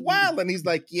costume is wild," and he's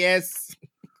like, "Yes."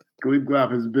 Gleep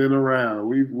Glop has been around.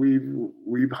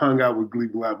 We've hung out with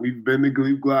Gleep Glop. We've been to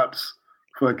Gleep Glop's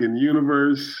fucking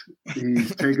universe.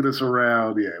 He's taking us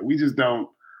around. Yeah, we just don't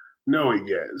know it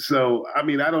yet. So, I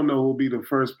mean, I don't know who'll be the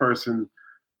first person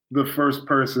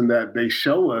that they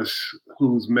show us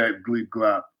who's met Gleep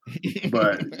Glop,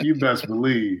 but you best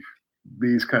believe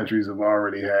these countries have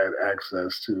already had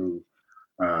access to,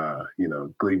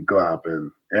 Gleep Glop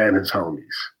and his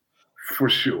homies, for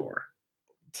sure.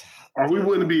 Or we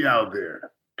wouldn't be out there,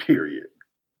 period.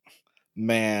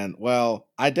 Man, well,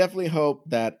 I definitely hope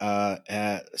that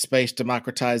space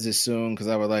democratizes soon, because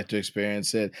I would like to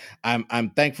experience it. I'm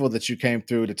thankful that you came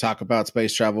through to talk about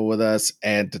space travel with us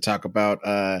and to talk about,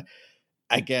 I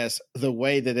guess, the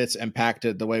way that it's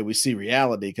impacted the way we see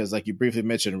reality. Because, like you briefly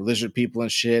mentioned, lizard people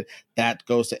and shit, that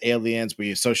goes to aliens.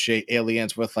 We associate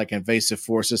aliens with like invasive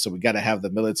forces, so we got to have the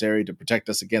military to protect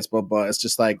us against blah blah. It's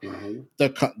just like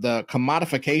the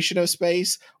commodification of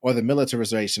space or the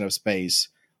militarization of space.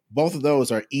 Both of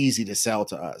those are easy to sell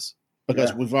to us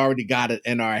because we've already got it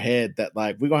in our head that,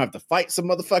 like, we're going to have to fight some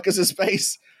motherfuckers in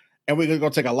space, and we're going to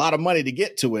take a lot of money to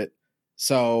get to it.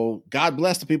 So God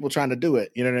bless the people trying to do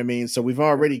it. You know what I mean? So we've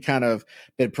already kind of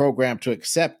been programmed to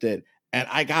accept it. And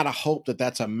I got to hope that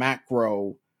that's a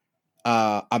macro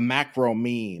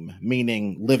meme,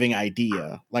 meaning living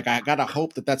idea. Like, I got to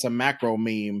hope that that's a macro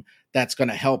meme that's going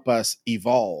to help us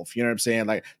evolve. You know what I'm saying?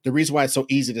 Like, the reason why it's so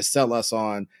easy to sell us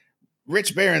on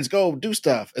rich barons go do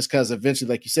stuff is because eventually,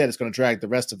 like you said, it's going to drag the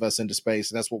rest of us into space.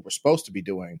 And that's what we're supposed to be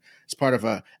doing. It's part of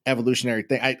a evolutionary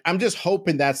thing. I'm just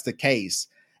hoping that's the case,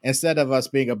 instead of us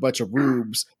being a bunch of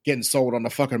rubes getting sold on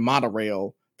the fucking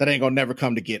monorail that ain't going to never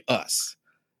come to get us.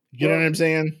 You know what I'm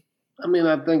saying? I mean,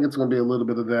 I think it's going to be a little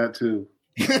bit of that too.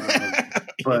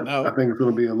 But I think it's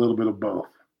going to be a little bit of both,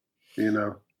 you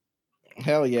know?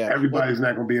 Hell yeah. Everybody's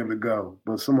not going to be able to go,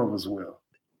 but some of us will.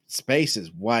 Space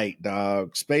is white,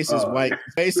 dog. Space is white.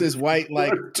 Space is white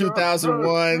like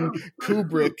 2001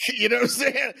 Kubrick. You know what I'm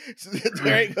saying?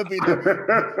 There ain't gonna be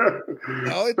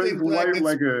the only Space thing black white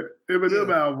like a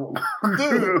Eminem album.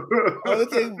 Dude,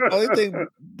 only thing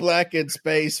black in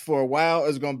space for a while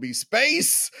is gonna be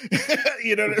space.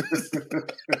 You know what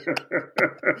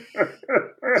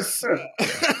I'm saying?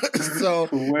 So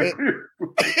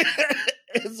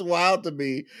it's wild to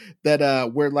me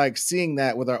that we're like seeing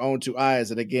that with our own two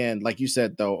eyes. And again, like you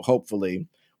said, though, hopefully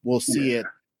we'll see it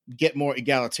get more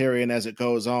egalitarian as it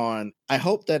goes on. I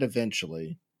hope that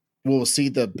eventually we'll see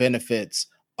the benefits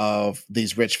of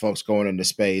these rich folks going into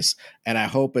space. And I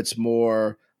hope it's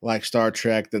more like Star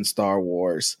Trek than Star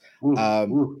Wars.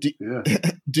 Do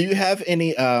you have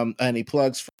any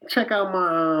plugs? Check out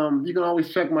my, you can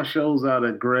always check my shows out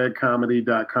at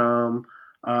gregcomedy.com.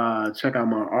 Check out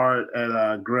my art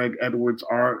at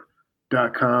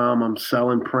gregedwardsart.com. I'm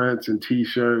selling prints and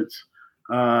t-shirts.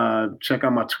 Check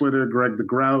out my Twitter, Greg the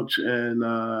Grouch,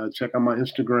 and check out my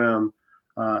Instagram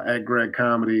at Greg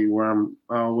Comedy, where I'm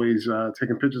always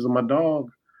taking pictures of my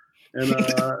dog.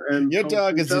 And your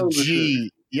dog is a G.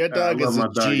 Your dog is a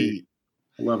G.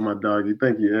 I love my doggy.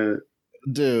 Thank you, Ed.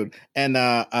 Dude. And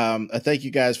thank you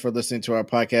guys for listening to our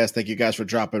podcast. Thank you guys for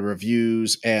dropping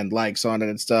reviews and likes on it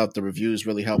and stuff. The reviews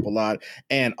really help a lot.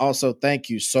 And also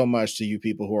thank you so much to you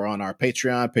people who are on our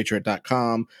Patreon,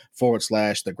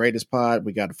 patreon.com/the greatest pod.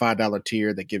 We got a $5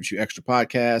 tier that gives you extra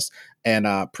podcasts and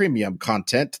premium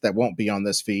content that won't be on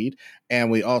this feed. And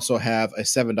we also have a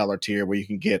 $7 tier where you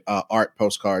can get art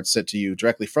postcards sent to you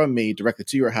directly from me, directly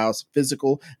to your house,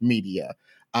 physical media.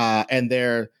 And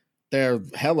they're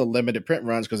hella limited print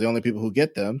runs because the only people who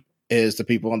get them is the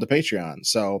people on the Patreon.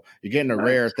 So you're getting a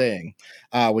rare thing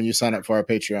when you sign up for our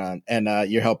Patreon, and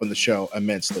you're helping the show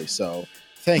immensely. So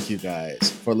thank you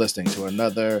guys for listening to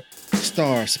another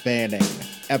star-spanning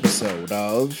episode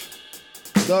of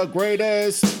The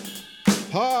Greatest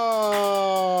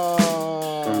Pod.